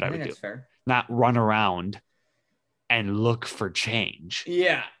 Yeah. That's what I would do. That's fair. Not run around and look for change.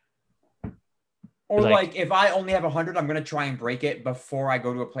 Yeah. Or like if I only have 100, I'm going to try and break it before I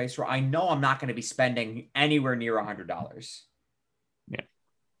go to a place where I know I'm not going to be spending anywhere near $100. Yeah.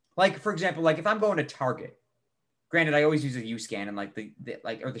 Like, for example, like if I'm going to Target, granted, I always use a U-scan and like the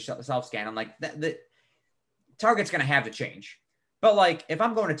self-scan. I'm like, the Target's going to have the change. But like, if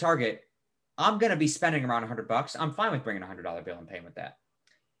I'm going to Target, I'm going to be spending around $100. I'm fine with bringing a $100 bill and paying with that.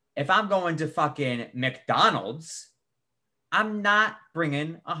 If I'm going to fucking McDonald's, I'm not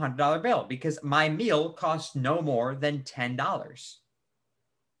bringing a $100 bill because my meal costs no more than $10.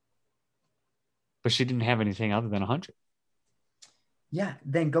 But she didn't have anything other than 100. Yeah,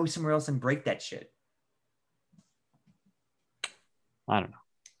 then go somewhere else and break that shit. I don't know.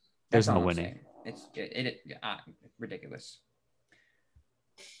 There's no winning. It's ridiculous.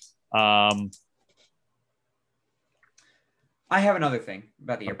 I have another thing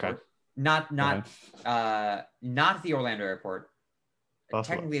about the airport. Okay. Not the Orlando airport. Buffalo.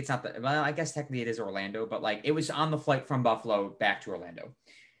 Technically, it's not well, I guess technically it is Orlando, but like it was on the flight from Buffalo back to Orlando.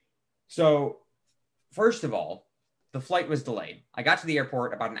 So, first of all, the flight was delayed. I got to the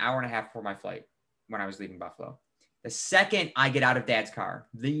airport about an hour and a half before my flight when I was leaving Buffalo. The second I get out of Dad's car,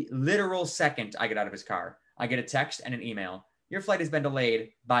 the literal second I get out of his car, I get a text and an email. Your flight has been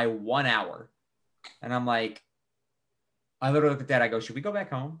delayed by 1 hour. And I'm like, I literally looked at Dad. I go, should we go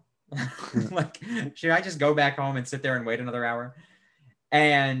back home? Like, should I just go back home and sit there and wait another hour?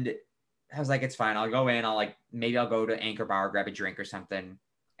 And I was like, it's fine. I'll go in. Maybe I'll go to Anchor Bar, grab a drink or something.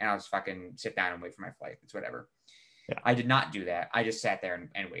 And I'll just fucking sit down and wait for my flight. It's whatever. Yeah. I did not do that. I just sat there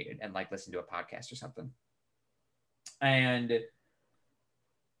and waited and like listened to a podcast or something. And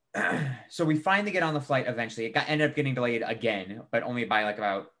so we finally get on the flight eventually. It ended up getting delayed again, but only by like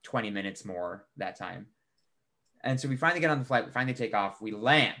about 20 minutes more that time. And so we finally get on the flight. We finally take off. We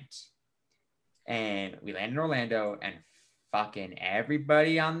land. And we land in Orlando. And fucking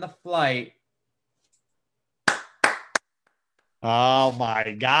everybody on the flight. Oh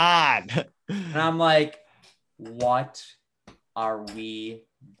my God. And I'm like, what are we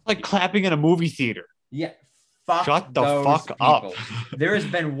like clapping in a movie theater? Yeah. Fuck Shut the those fuck people. up. There has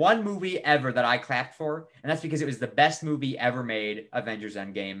been one movie ever that I clapped for, and that's because it was the best movie ever made, Avengers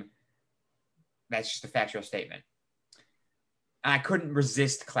Endgame. That's just a factual statement. And I couldn't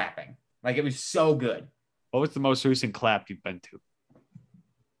resist clapping. Like, it was so good. What was the most recent clap you've been to?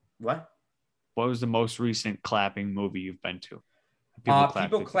 What? What was the most recent clapping movie you've been to?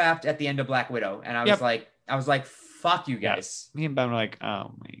 People clapped at the end of Black Widow, and I was like, fuck you guys. Me and Ben were like,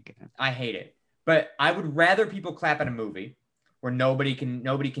 oh my God. I hate it. But I would rather people clap at a movie where nobody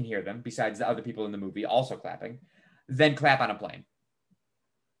can hear them besides the other people in the movie also clapping than clap on a plane.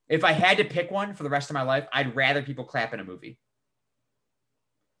 If I had to pick one for the rest of my life, I'd rather people clap in a movie.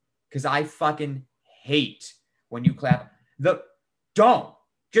 Because I fucking hate when you clap.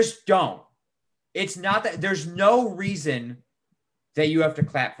 Just don't. It's not that there's no reason that you have to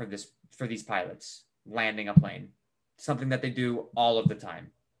clap for these pilots landing a plane. Something that they do all of the time.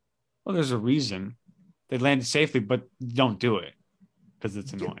 Well, there's a reason they landed safely, but don't do it because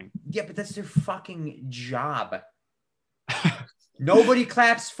it's annoying. Yeah, but that's their fucking job. Nobody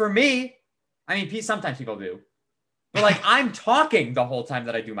claps for me. I mean, sometimes people do, but like I'm talking the whole time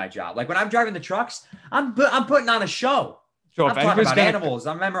that I do my job. Like when I'm driving the trucks, I'm putting on a show. So I'm talking about animals.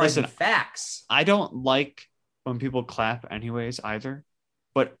 I'm memorizing facts. I don't like when people clap, anyways, either.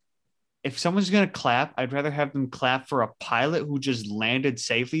 But if someone's going to clap, I'd rather have them clap for a pilot who just landed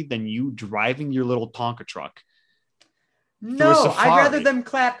safely than you driving your little Tonka truck. No, I'd rather them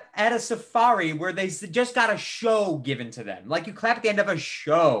clap at a safari where they just got a show given to them. Like you clap at the end of a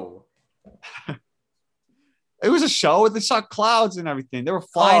show. It was a show. They saw clouds and everything. They were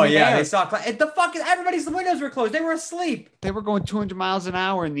flying. Oh, yeah, they saw clouds. Everybody's windows were closed. They were asleep. They were going 200 miles an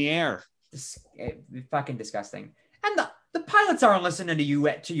hour in the air. Fucking disgusting. And the pilots aren't listening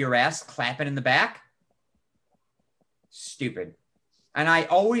to your ass clapping in the back. Stupid. And I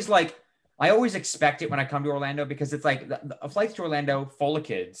always expect it when I come to Orlando because it's like a flight to Orlando full of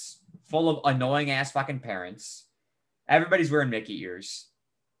kids, full of annoying ass fucking parents. Everybody's wearing Mickey ears.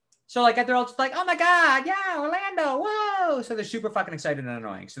 So like they're all just like, oh my God, yeah, Orlando, whoa. So they're super fucking excited and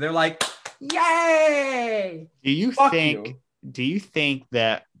annoying. So they're like, yay. Do you think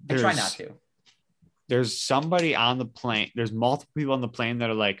that I try not to. There's somebody on the plane. There's multiple people on the plane that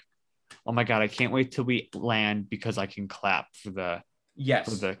are like, oh my God, I can't wait till we land because I can clap for the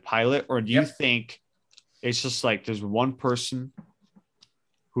pilot. Or do you think it's just like there's one person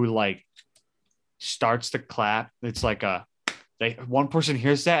who like starts to clap? It's like one person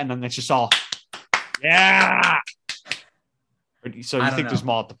hears that and then it's just all, yeah. So you think there's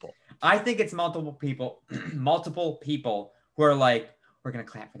multiple? I think it's multiple people who are like, we're going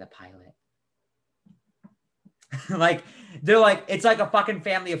to clap for the pilot. Like they're like, it's like a fucking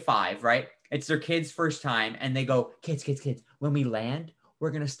family of 5, right? It's their kids' first time. And they go, kids, when we land,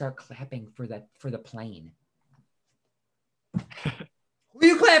 we're going to start clapping for the plane. Who are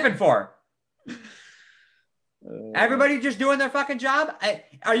you clapping for? Everybody just doing their fucking job?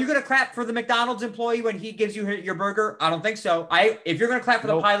 Are you going to clap for the McDonald's employee when he gives you your burger? I don't think so. If you're going to clap for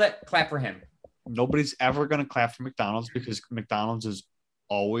the pilot, clap for him. Nobody's ever going to clap for McDonald's because McDonald's is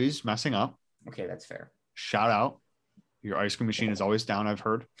always messing up. Okay, that's fair. Shout out. Your ice cream machine is always down, I've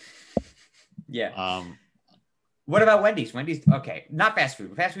heard. Yeah. What about Wendy's? Wendy's, okay, not fast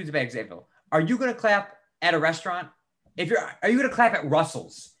food. Fast food's a bad example. Are you going to clap at a restaurant? Are you going to clap at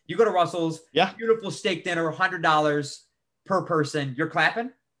Russell's? You go to Russell's, yeah, beautiful steak dinner, $100 per person. You're clapping?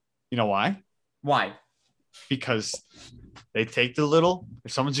 You know why? Why? Because they take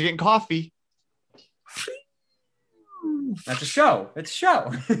if someone's getting coffee. That's a show. It's a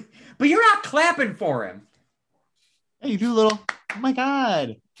show. But you're not clapping for him. Hey, you do a little, oh my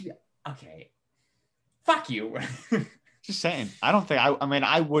God. Yeah. Okay. Fuck you. Just saying. I don't think,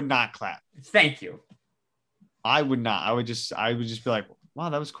 I would not clap. Thank you. I would not. I would just be like, wow,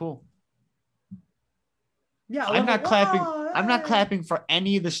 that was cool. Yeah, I'm not clapping. I'm not clapping for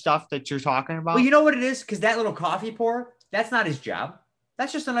any of the stuff that you're talking about. Well, you know what it is? Because that little coffee pour, that's not his job.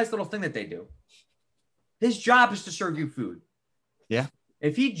 That's just a nice little thing that they do. His job is to serve you food. Yeah.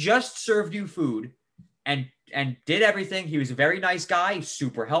 If he just served you food and did everything, he was a very nice guy,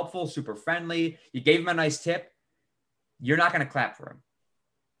 super helpful, super friendly. You gave him a nice tip. You're not going to clap for him.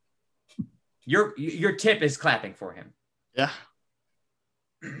 Your tip is clapping for him. Yeah.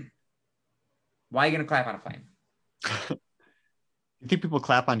 Why are you going to clap on a plane? You think people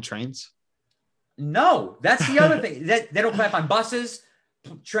clap on trains? No, that's the other thing. That they don't clap on buses,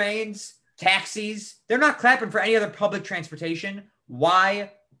 trains, taxis. They're not clapping for any other public transportation.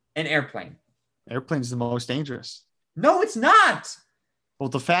 Why an airplane? Airplane's the most dangerous. No, it's not. Well,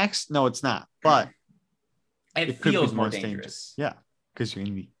 the facts, no, it's not. But it feels more dangerous. Yeah, because you're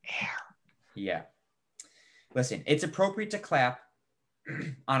in the air. Yeah. Listen, it's appropriate to clap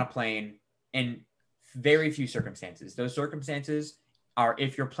on a plane in very few circumstances. Those circumstances are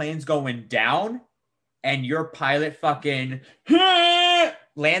if your plane's going down and your pilot fucking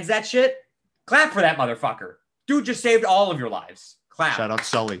lands that shit, clap for that motherfucker. Dude just saved all of your lives. Clap. Shout out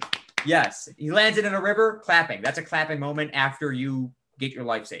Sully. Yes. He lands it in a river, clapping. That's a clapping moment after you get your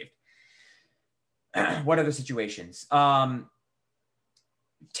life saved. What other situations?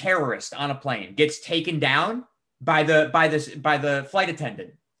 Terrorist on a plane gets taken down by the flight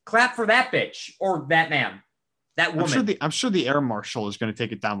attendant. Clap for that bitch or that man. That woman. I'm sure the air marshal is going to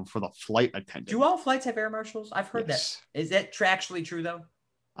take it down before the flight attendant. Do all flights have air marshals? I've heard that. Is that actually true though?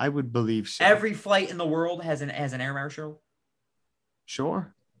 I would believe so. Every flight in the world has an air marshal.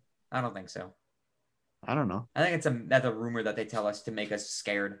 Sure. I don't think so. I don't know. I think that's a rumor that they tell us to make us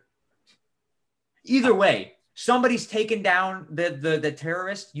scared. Either way, somebody's taken down the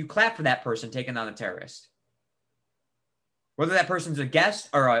terrorist. You clap for that person taking down the terrorist. Whether that person's a guest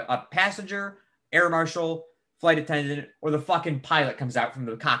or a passenger, air marshal, flight attendant, or the fucking pilot comes out from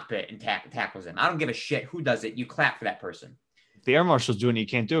the cockpit and tackles him. I don't give a shit who does it. You clap for that person. If the air marshal's doing it, you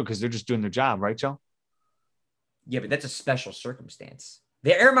can't do it because they're just doing their job, right, Joe? Yeah, but that's a special circumstance.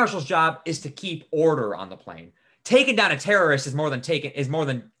 The air marshal's job is to keep order on the plane. Taking down a terrorist is more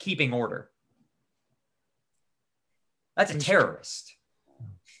than keeping order. That's a terrorist.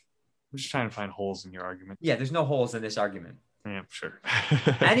 I'm just trying to find holes in your argument. Yeah, there's no holes in this argument. Yeah, sure.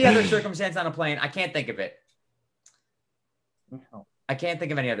 Any other circumstance on a plane? I can't think of it. I can't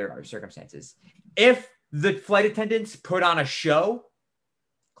think of any other circumstances. If the flight attendants put on a show,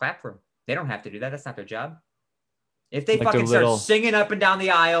 clap for them. They don't have to do that. That's not their job. If they fucking start singing up and down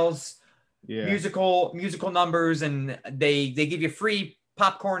the aisles, musical numbers, and they give you free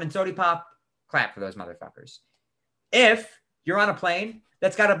popcorn and soda pop, clap for those motherfuckers. If you're on a plane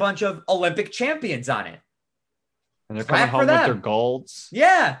that's got a bunch of Olympic champions on it, and they're coming home with their golds,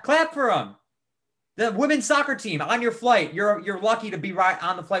 yeah, clap for them. The women's soccer team on your flight, you're lucky to be right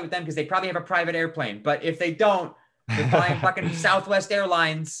on the flight with them because they probably have a private airplane. But if they don't, they're flying fucking Southwest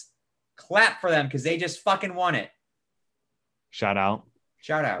Airlines. Clap for them because they just fucking won it. Shout out.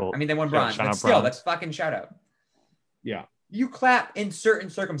 Cool. I mean, they won bronze, but still, that's fucking shout out. Yeah. You clap in certain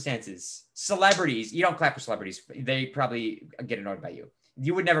circumstances. Celebrities, you don't clap for celebrities. They probably get annoyed by you.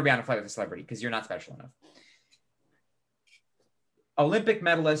 You would never be on a flight with a celebrity because you're not special enough. Olympic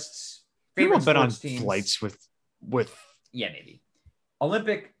medalists, favorite sports on teams. Flights with. Yeah, maybe.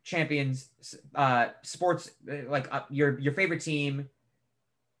 Olympic champions, sports, like your favorite team,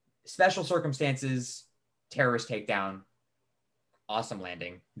 special circumstances, terrorist takedown, awesome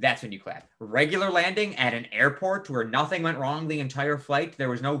landing. That's when you clap. Regular landing at an airport where nothing went wrong the entire flight. There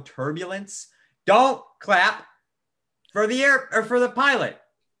was no turbulence. Don't clap for the pilot.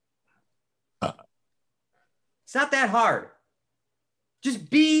 It's not that hard. Just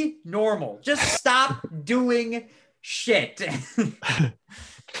be normal. Just stop doing shit.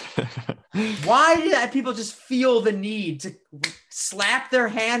 Why do people just feel the need to slap their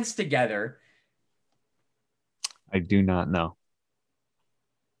hands together? I do not know.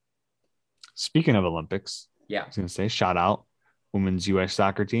 Speaking of Olympics, yeah, I was going to say, shout out women's U.S.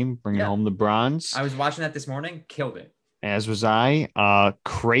 soccer team bringing home the bronze. I was watching that this morning. Killed it. As was I.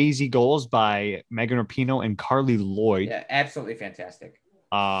 Crazy goals by Megan Rapinoe and Carly Lloyd. Yeah, absolutely fantastic.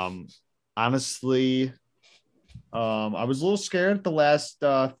 Honestly, I was a little scared at the last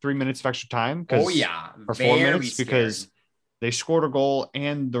 3 minutes of extra time. Oh, yeah. Or 4 minutes because they scored a goal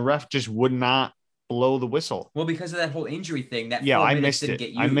and the ref just would not blow the whistle. Well, because of that whole injury thing. I missed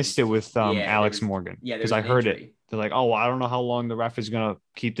it. I missed it with Alex Morgan. Yeah, because I heard it. They're like, oh, well, I don't know how long the ref is going to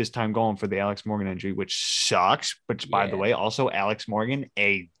keep this time going for the Alex Morgan injury, which sucks. But by the way, also Alex Morgan,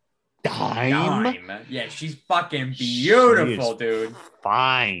 a dime. Yeah, she's fucking beautiful, dude.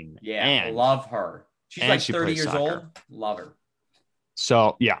 Fine. Yeah, and love her. She's like 30 years old. Love her.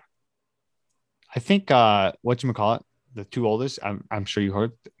 So, yeah. I think, whatchamacallit, the two oldest, I'm sure you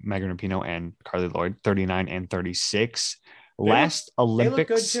heard, Megan Rapinoe and Carly Lloyd, 39 and 36. Last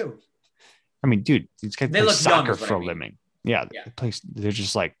Olympics. They look good, too. I mean, dude, these guys play soccer for a living. Yeah. They're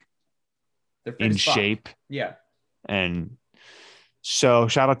just like in shape. Yeah. And so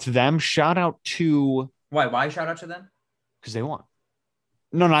shout out to them. Shout out to. Why shout out to them? Because they won.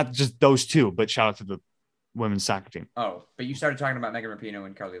 No, not just those two, but shout out to the women's soccer team. Oh, but you started talking about Megan Rapinoe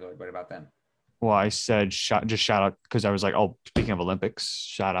and Carly Lloyd. What about them? Well, I said shout out because I was like, oh, speaking of Olympics,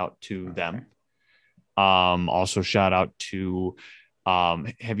 shout out to them. Also shout out to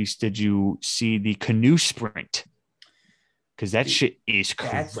did you see the canoe sprint? Because that shit is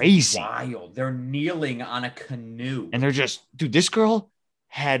crazy. That's wild. They're kneeling on a canoe. And they're just, dude, this girl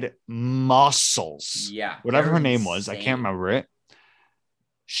had muscles. Yeah. Whatever her name was, I can't remember it.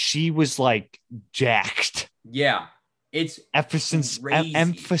 She was like jacked. Yeah. It's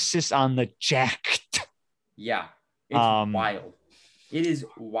emphasis on the jacked. Yeah. It's wild. It is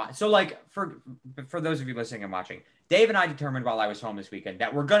wild. So like for those of you listening and watching, Dave and I determined while I was home this weekend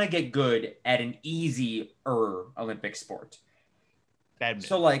that we're going to get good at an easier Olympic sport. Badminton.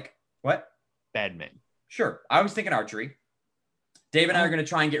 So like what? Badminton. Sure. I was thinking archery. Dave and I are going to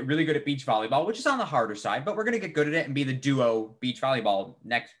try and get really good at beach volleyball, which is on the harder side, but we're going to get good at it and be the duo beach volleyball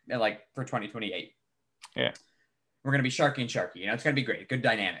next, like for 2028. Yeah. We're going to be Sharky and Sharky. You know, it's going to be great. Good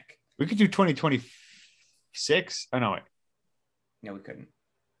dynamic. We could do 2026. Oh, no, wait. No, we couldn't.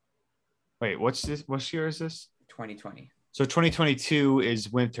 Wait, what's this? What year is this? 2020. So 2022 is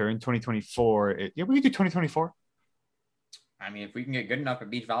winter and 2024. Yeah, we could do 2024. I mean, if we can get good enough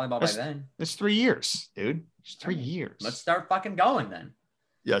at beach volleyball by then. That's 3 years, dude. It's 3 years. Let's start fucking going then.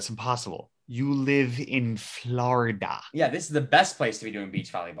 Yeah, it's impossible. You live in Florida. Yeah, this is the best place to be doing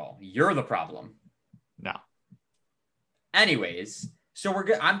beach volleyball. You're the problem. No. Anyways, so we're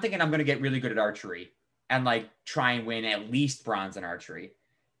good. I'm thinking I'm going to get really good at archery and like try and win at least bronze in archery.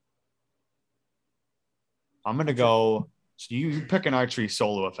 I'm going to go. So you pick an archery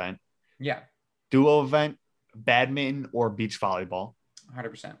solo event. Yeah. Duo event, badminton, or beach volleyball.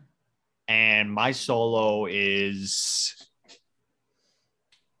 100%. And my solo is,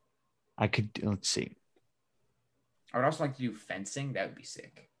 let's see. I would also like to do fencing. That would be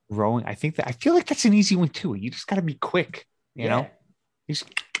sick. Rowing. I feel like that's an easy one too. You just got to be quick, you know? You just,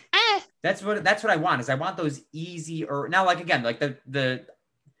 That's what I want, is I want those easy, or now like, again, like the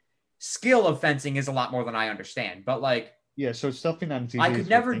skill of fencing is a lot more than I understand, but like, yeah, so it's something that I could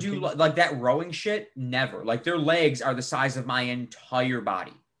never do like that rowing shit. Never. Like their legs are the size of my entire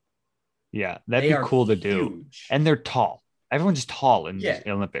body. Yeah, that'd be cool to do. And they're tall. Everyone's tall in the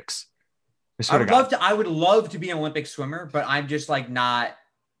Olympics. I would love to be an Olympic swimmer, but I'm just like not.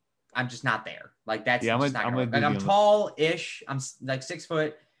 I'm just not there. Like that's I'm tall-ish. I'm like 6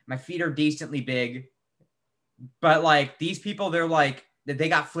 foot. My feet are decently big, but like these people, they're like they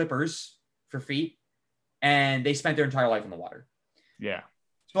got flippers for feet, and they spent their entire life in the water. Yeah.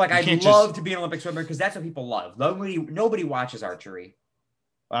 So like I'd love to be an Olympic swimmer because that's what people love. Nobody watches archery.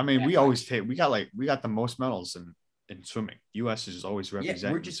 I mean, we got the most medals in swimming. U.S. is always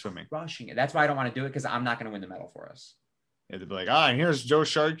representing we're just swimming. Rushing it. That's why I don't want to do it, because I'm not going to win the medal for us. Yeah, they'd be like, and here's Joe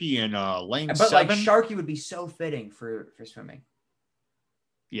Sharkey in lane 7. But like Sharkey would be so fitting for swimming.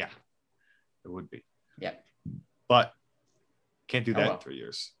 Yeah, it would be. Yeah. But can't do that in 3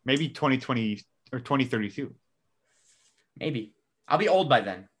 years. Maybe 2020 or 2032. Maybe. I'll be old by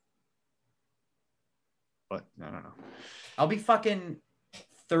then. But I don't know. I'll be fucking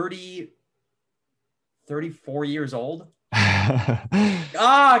 34 years old.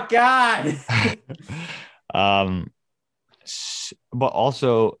 Oh God. But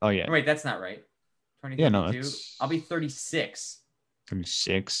also, oh yeah. Wait, that's not right. 2032. Yeah, no, I'll be 36.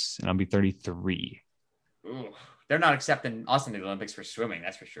 36, and I'll be 33. Ooh, they're not accepting us in the Olympics for swimming,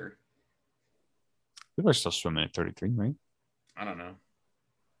 that's for sure. People are still swimming at 33, right? I don't know.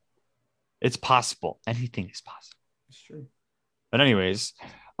 It's possible. Anything is possible. It's true. But anyways,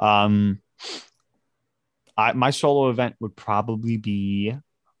 my solo event would probably be,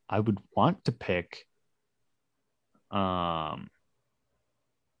 I would want to pick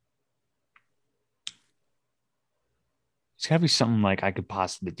it's gotta be something like I could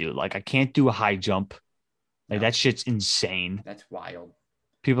possibly do. Like I can't do a high jump. Like that shit's insane. That's wild.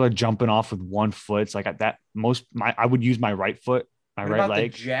 People are jumping off with 1 foot. It's like I would use my right foot, my right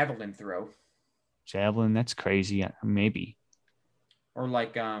leg. The javelin throw. Javelin, that's crazy. Maybe. Or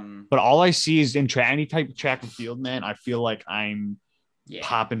like But all I see is in any type of track and field, man. I feel like I'm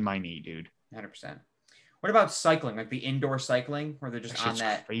popping my knee, dude. 100%. What about cycling? Like the indoor cycling where they're just on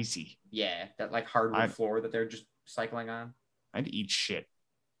that crazy. Yeah, that like hardwood floor that they're just cycling on. I'd eat shit.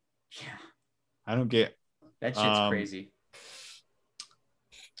 Yeah. I don't get that shit's crazy.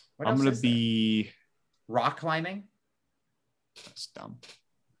 I'm gonna be rock climbing. That's dumb.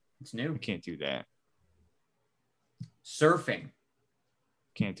 It's new. I can't do that. Surfing.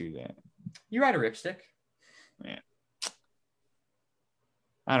 Can't do that. You ride a ripstick. Yeah.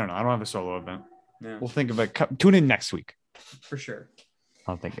 I don't know. I don't have a solo event. No. We'll think of it. Tune in next week. For sure.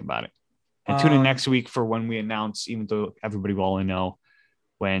 I'll think about it. And tune in next week for when we announce, even though everybody will only know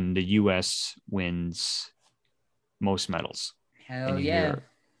when the U.S. wins most medals. Hell you yeah. hear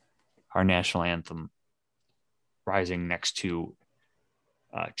our national anthem rising next to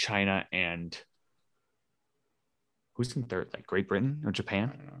China and who's in third? Like Great Britain or I Japan?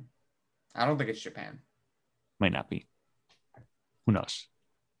 don't know. I don't think it's Japan. Might not be. Who knows?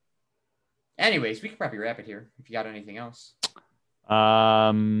 Anyways, we can probably wrap it here if you got anything else.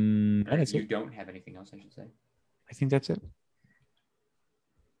 That's you it. don't have anything else, I should say. I think that's it.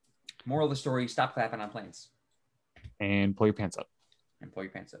 Moral of the story, stop clapping on planes. And pull your pants up. And pull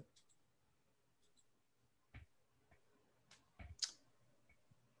your pants up.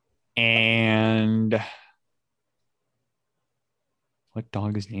 And what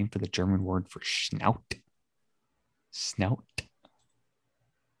dog is named for the German word for snout? Snout.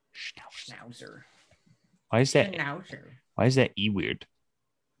 Schnauzer. Why is that? Schnauzer. Why is that E weird?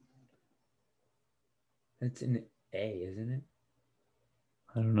 That's an A, isn't it?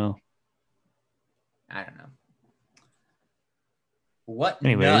 I don't know. I don't know. What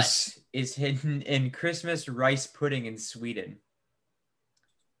Anyways. nut is hidden in Christmas rice pudding in Sweden?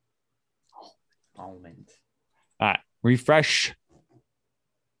 Almond. All right. Refresh.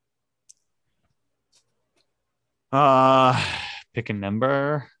 Pick a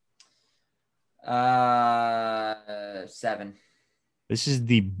number. 7. This is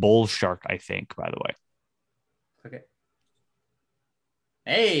the bull shark, I think, by the way. Click it.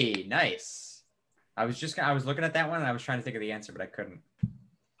 Hey, nice. I was looking at that one and I was trying to think of the answer, but I couldn't.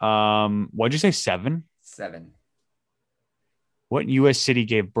 What'd you say? 7? 7. What U.S. city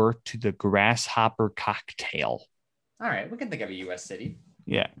gave birth to the grasshopper cocktail? All right, we can think of a U.S. city.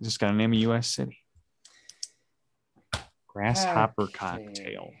 Yeah, just gotta name a U.S. city. Grasshopper Okay.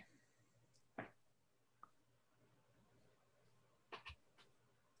 cocktail.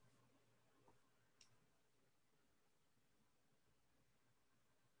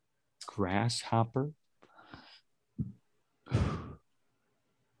 Grasshopper.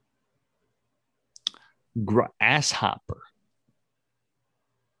 Grasshopper.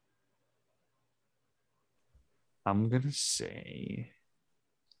 I'm gonna say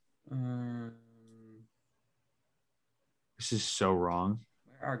this is so wrong.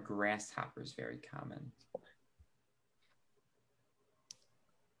 Where are grasshoppers very common?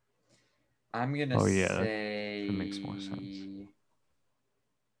 I'm gonna say that makes more sense.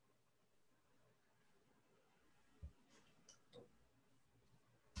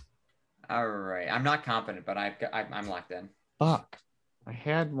 All right, I'm not confident, but I'm locked in. Fuck, I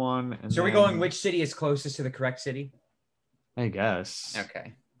had one. And so are we going? Which city is closest to the correct city? I guess.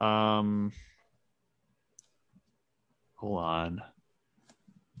 Okay. Hold on.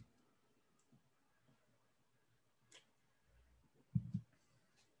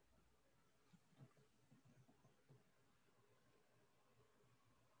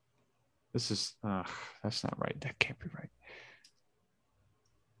 This is that's not right. That can't be right.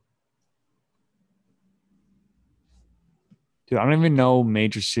 Dude, I don't even know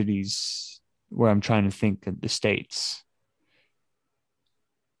major cities where I'm trying to think of the states.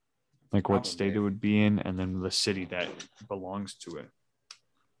 Like what state it would be in, and then the city that belongs to it.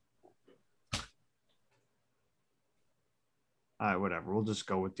 All right, whatever. We'll just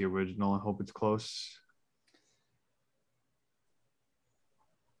go with the original and hope it's close.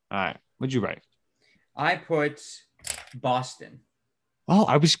 All right. What'd you write? I put Boston. Oh,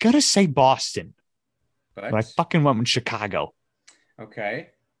 I was going to say Boston. But I fucking went with Chicago. Okay.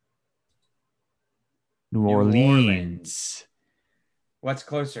 New Orleans. What's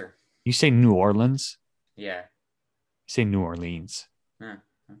closer? You say New Orleans? Yeah. You say New Orleans. Huh,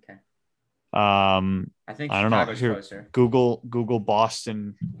 okay. I think I don't know. Chicago's Here, closer. Google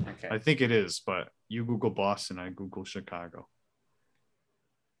Boston. Okay. I think it is, but you Google Boston, I Google Chicago.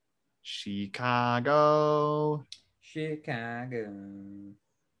 Chicago.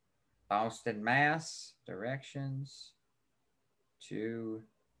 Boston, Mass. Directions to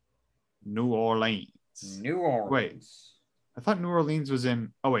New Orleans. New Orleans. Wait, I thought New Orleans was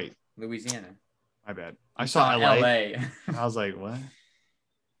in. Oh wait, Louisiana. My bad. I saw LA. I was like, what?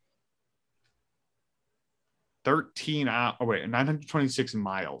 13 hours. Oh wait, 926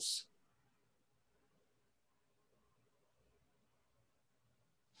 miles.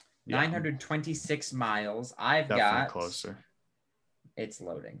 Yeah. 926 miles. I've Definitely got closer. It's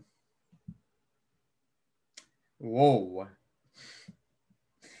loading. Whoa.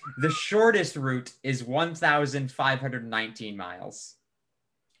 The shortest route is 1,519 miles.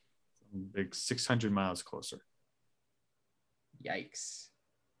 Big 600 miles closer. Yikes.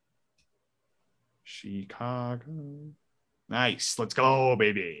 Chicago. Nice. Let's go,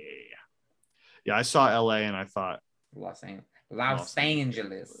 baby. Yeah, I saw LA and I thought. Los Angeles. Los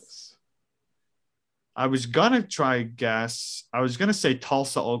Angeles. I was gonna try guess. I was gonna say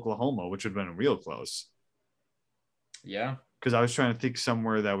Tulsa, Oklahoma, which would have been real close. Yeah. Because I was trying to think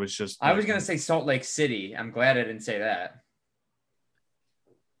somewhere that was just. I was gonna say Salt Lake City. I'm glad I didn't say that.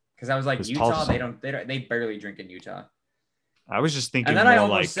 Because I was like Utah, Tulsa. they barely drink in Utah. I was just thinking. And then I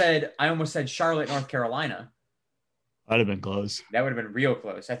almost said Charlotte, North Carolina. I'd have been close. That would have been real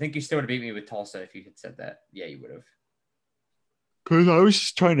close. I think you still would have beat me with Tulsa if you had said that. Yeah, you would have. Because I was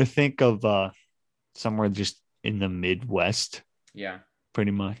just trying to think of somewhere just in the Midwest. Yeah.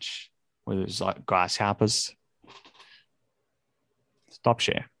 Pretty much. Where there's like grasshoppers. Stop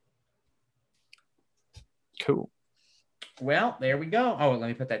share. Cool. Well, there we go. Oh, let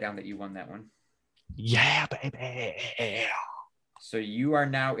me put that down that you won that one. Yeah, baby. So you are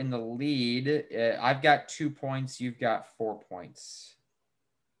now in the lead. I've got 2 points. You've got 4 points.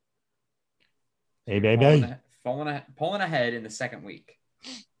 Hey, baby. Pulling ahead in the second week.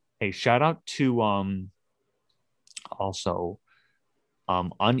 Hey, shout out to also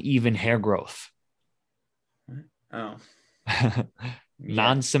uneven hair growth. Oh.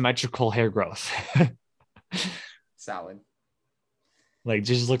 Non-symmetrical hair growth. Solid. Like,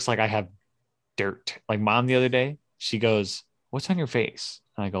 just looks like I have dirt. Like, Mom the other day, she goes, "What's on your face?"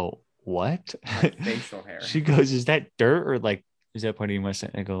 And I go, "What?" Facial hair. She goes, "Is that dirt or like is that part of your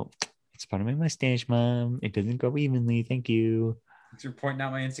mustache?" I go, "It's part of my mustache, Mom. It doesn't grow evenly. Thank you." Thanks for pointing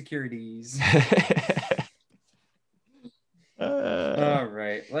out my insecurities. All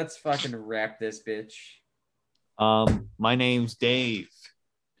right, let's fucking wrap this bitch. My name's Dave.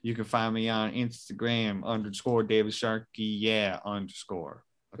 You can find me on Instagram _David Sharkey. Yeah, _.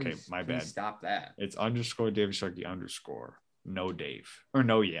 Okay, my bad. Stop that. It's _ David Sharkey _ No Dave. Or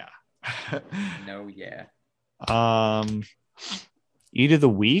no, yeah. No, yeah. Eat of the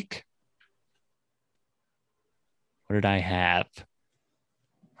week. What did I have?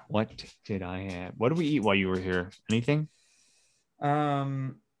 What did I have? What did we eat while you were here? Anything? I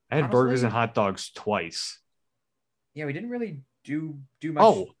had burgers and hot dogs twice. Yeah, we didn't really do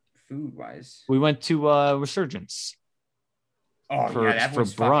much food wise. We went to Resurgence. Oh, yeah, that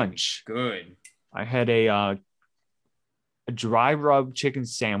was brunch. Good. I had a dry rub chicken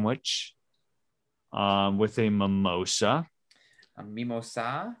sandwich with a mimosa. A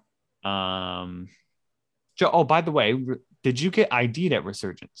mimosa? Oh, by the way, did you get ID'd at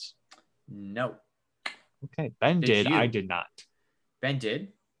Resurgence? No. Okay, Ben did. I did not. Ben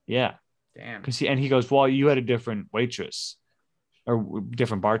did? Yeah. Damn. And he goes, "Well, you had a different waitress or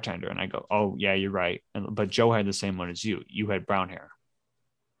different bartender." And I go, "Oh, yeah, you're right." But Joe had the same one as you. You had brown hair.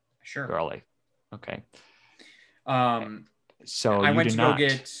 Sure. Girly. Okay. So I went to go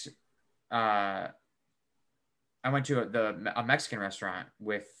get I went to a Mexican restaurant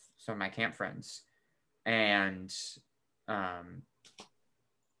with some of my camp friends, and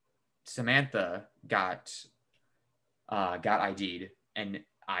Samantha got ID'd and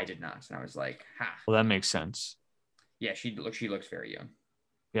I did not, and I was like, "Ha!" Well, that makes sense. Yeah, she looks very young.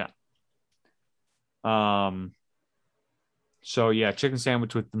 Yeah. So yeah, chicken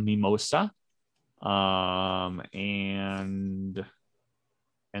sandwich with the mimosa, and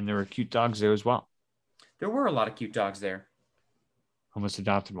there were cute dogs there as well. There were a lot of cute dogs there. Almost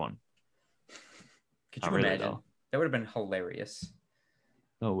adopted one. Could you imagine? Really, that would have been hilarious.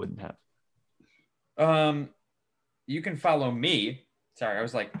 No, it wouldn't have. You can follow me. Sorry, I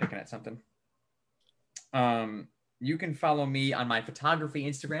was like picking at something. You can follow me on my photography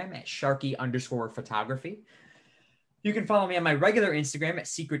Instagram at Sharky_photography. You can follow me on my regular Instagram at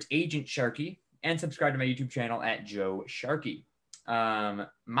Secret Agent Sharky, and subscribe to my YouTube channel at Joe Sharky.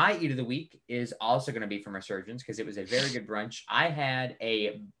 My eat of the week is also going to be from Resurgence because it was a very good brunch. I had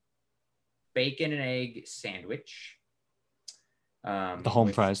a bacon and egg sandwich. The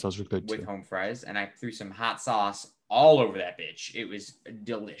home fries, those were good too. With home fries, and I threw some hot sauce all over that bitch. It was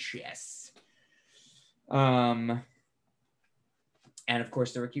delicious. And of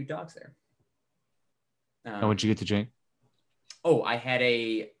course, there were cute dogs there. And what'd you get to drink? Oh, I had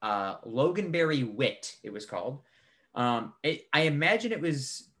a Loganberry Wit, it was called. I imagine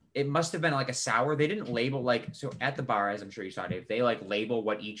it must have been like a sour. They didn't label so at the bar, as I'm sure you saw, Dave, they label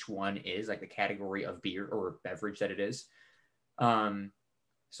what each one is, like the category of beer or beverage that it is. So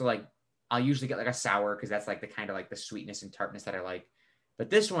I'll usually get a sour because that's the kind of the sweetness and tartness that I like. But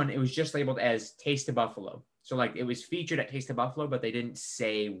this one, it was just labeled as Taste of Buffalo. So it was featured at Taste of Buffalo, but they didn't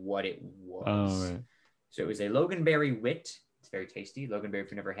say what it was. Oh, right. So it was a Loganberry Wit. It's very tasty. Loganberry,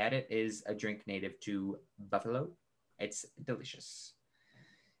 if you've never had it, is a drink native to Buffalo. It's delicious.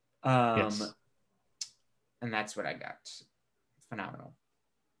 Yes. And that's what I got. Phenomenal.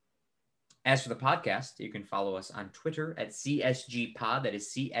 As for the podcast, you can follow us on Twitter at CSGPod. That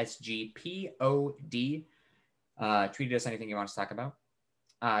is CSGPOD. Tweet us anything you want us to talk about.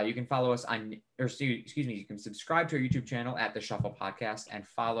 You can follow us you can subscribe to our YouTube channel at The Shuffle Podcast and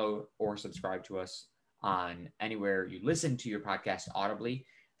follow or subscribe to us on anywhere you listen to your podcast audibly.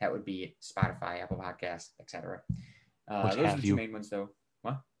 That would be Spotify, Apple Podcasts, etc. Those are the two main ones, though.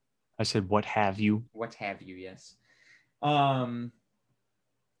 What? I said, what have you? What have you, yes. I'm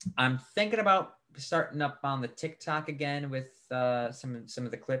thinking about starting up on the TikTok again with some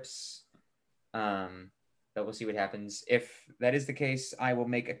of the clips. But we'll see what happens. If that is the case, I will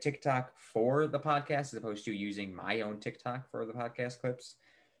make a TikTok for the podcast as opposed to using my own TikTok for the podcast clips.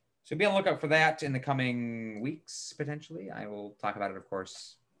 So be on the lookout for that in the coming weeks, potentially. I will talk about it, of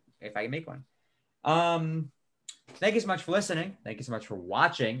course, if I can make one. Thank you so much for listening. Thank you so much for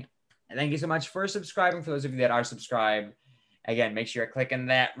watching. And thank you so much for subscribing. For those of you that are subscribed, again, make sure you're clicking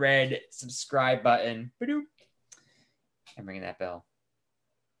that red subscribe button. And ringing that bell.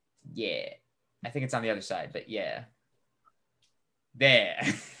 Yeah. I think it's on the other side, but yeah. There.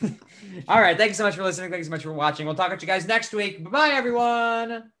 All right. Thank you so much for listening. Thank you so much for watching. We'll talk to you guys next week. Bye-bye,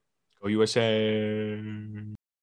 everyone. Go USA.